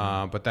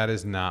 But that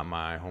is not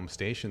my home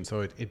station.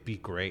 So it'd be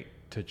great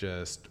to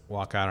just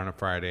walk out on a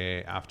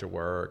Friday after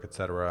work,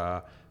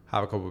 etc.,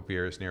 have a couple of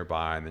beers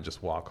nearby, and then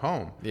just walk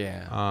home.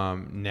 Yeah.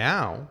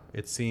 Now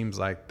it seems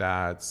like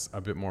that's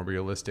a bit more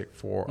realistic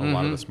for a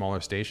lot of the smaller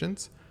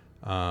stations,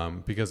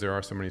 because there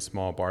are so many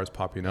small bars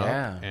popping up,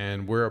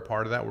 and we're a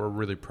part of that. We're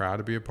really proud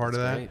to be a part of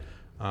that,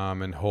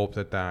 and hope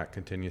that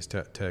continues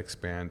to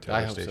expand to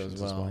other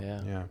stations as well.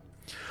 Yeah.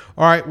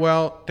 All right.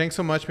 Well, thanks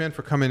so much, man,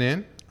 for coming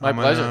in. My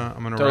pleasure.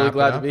 I'm gonna totally wrap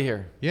glad it up. to be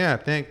here. Yeah,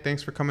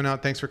 thanks for coming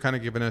out. Thanks for kind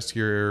of giving us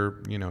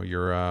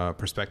your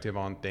perspective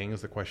on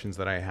things, the questions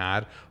that I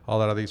had. A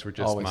lot of these were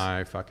just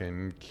my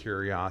fucking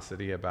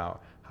curiosity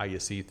about how you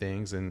see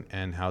things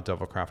and how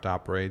Devilcraft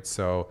operates.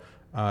 So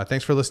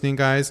thanks for listening,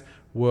 guys.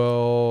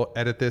 We'll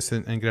edit this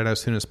and get it out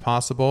as soon as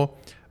possible.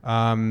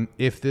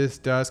 If this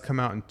does come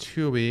out in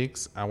 2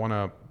 weeks, I want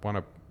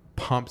to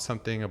pump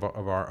something of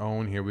our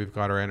own here. We've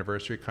got our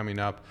anniversary coming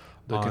up.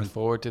 Looking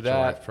forward to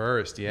that. July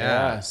 1st,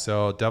 yeah.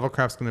 So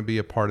Devilcraft's going to be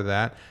a part of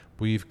that.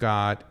 We've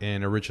got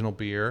an original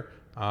beer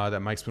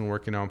that Mike's been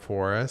working on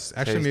for us.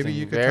 Actually, maybe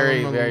you could tell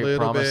him a little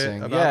promising.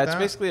 bit about that. It's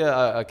basically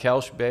a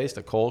Kolsch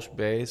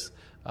base,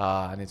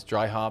 and it's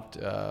dry hopped,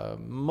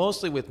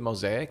 mostly with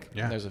Mosaic.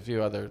 Yeah. And there's a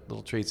few other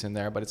little treats in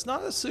there, but it's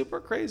not a super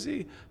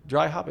crazy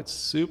dry hop. It's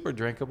super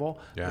drinkable.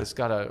 Yeah. It's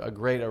got a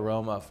great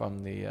aroma from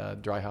the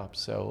dry hop.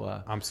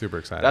 So I'm super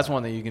excited. That's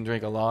one that you can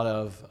drink a lot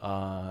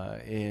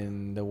of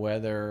in the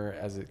weather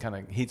as it kind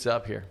of heats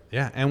up here.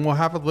 Yeah, and we'll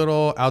have a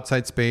little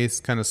outside space,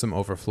 kind of some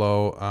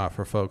overflow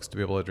for folks to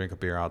be able to drink a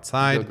beer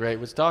outside. Feel great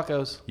with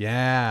tacos.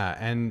 Yeah,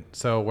 and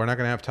so we're not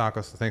going to have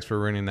tacos, so thanks for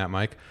ruining that,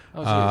 Mike.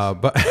 Oh,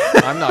 jeez. But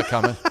I'm not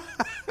coming.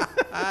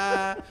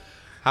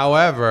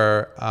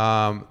 However,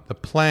 the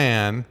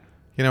plan,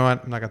 you know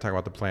what? I'm not going to talk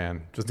about the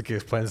plan, just in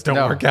case plans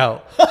don't work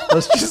out.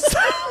 Let's just...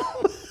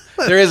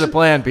 There is a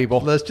plan, people.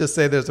 Let's just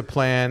say there's a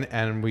plan,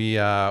 and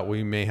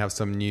we may have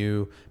some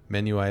new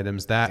menu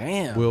items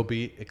that will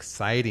be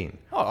exciting.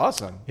 Oh,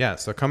 awesome. Yeah,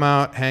 so come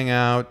out, hang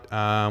out.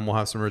 We'll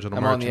have some original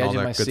merch and all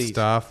that good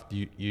stuff.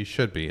 You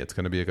should be. It's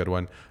going to be a good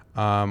one.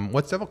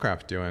 What's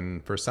Devilcraft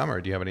doing for summer?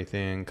 Do you have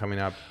anything coming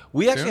up?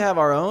 We actually have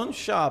our own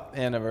shop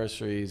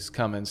anniversaries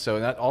coming, so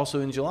that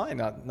also in July,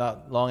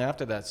 not long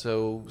after that.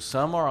 So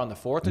some are on the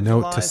 4th of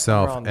July. Note to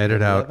self,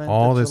 edit out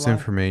all this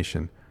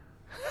information.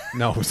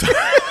 No, sorry.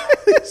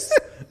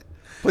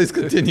 Please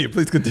continue.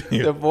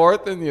 The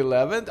 4th and the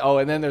 11th. Oh,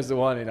 and then there's the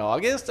one in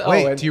August.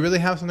 Wait, do you really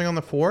have something on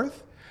the 4th?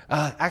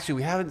 Actually,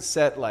 we haven't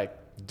set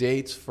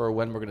dates for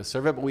when we're going to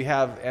serve it, but we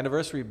have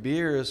anniversary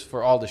beers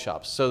for all the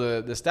shops.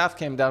 So the staff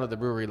came down to the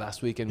brewery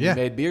last week, and we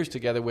made beers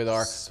together with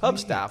our hub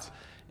staff.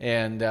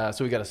 And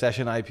so we got a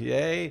session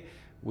IPA,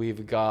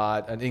 we've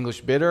got an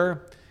English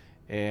bitter,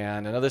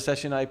 and another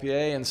session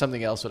IPA, and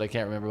something else that I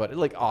can't remember.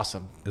 But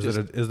awesome. Is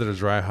it a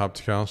dry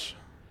hopped Kolsch?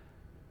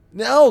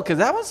 No, because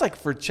that one's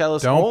for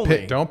Chelas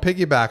only. Don't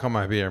piggyback on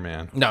my beer,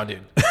 man. No, dude.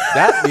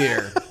 That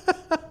beer,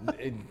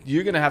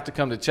 you're going to have to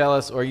come to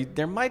Chelas, or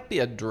there might be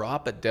a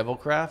drop at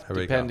Devilcraft,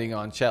 depending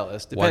on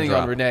Chelas, depending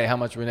on Renee, how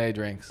much Renee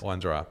drinks. One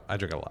drop. I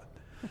drink a lot.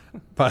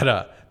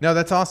 But no,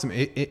 that's awesome.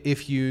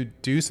 If you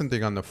do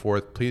something on the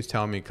 4th, please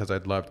tell me, because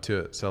I'd love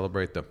to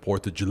celebrate the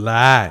 4th of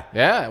July.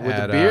 Yeah, with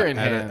the beer in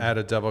hand. At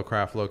a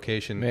Devilcraft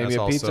location. Maybe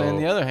a pizza in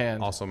the other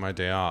hand. Also my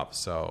day off.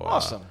 So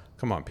awesome.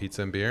 Come on,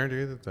 pizza and beer,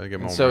 dude. I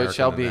get more so American it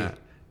shall than be. That.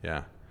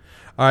 Yeah.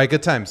 All right,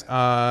 good times.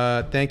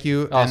 Thank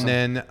you. Awesome.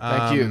 And then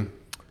thank you.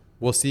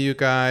 We'll see you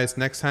guys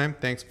next time.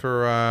 Thanks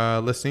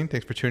for listening.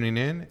 Thanks for tuning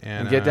in.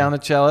 And get down to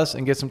Chelas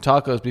and get some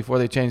tacos before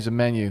they change the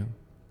menu.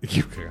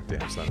 You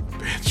goddamn son of a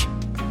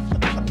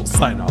bitch. We'll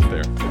sign off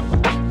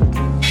there.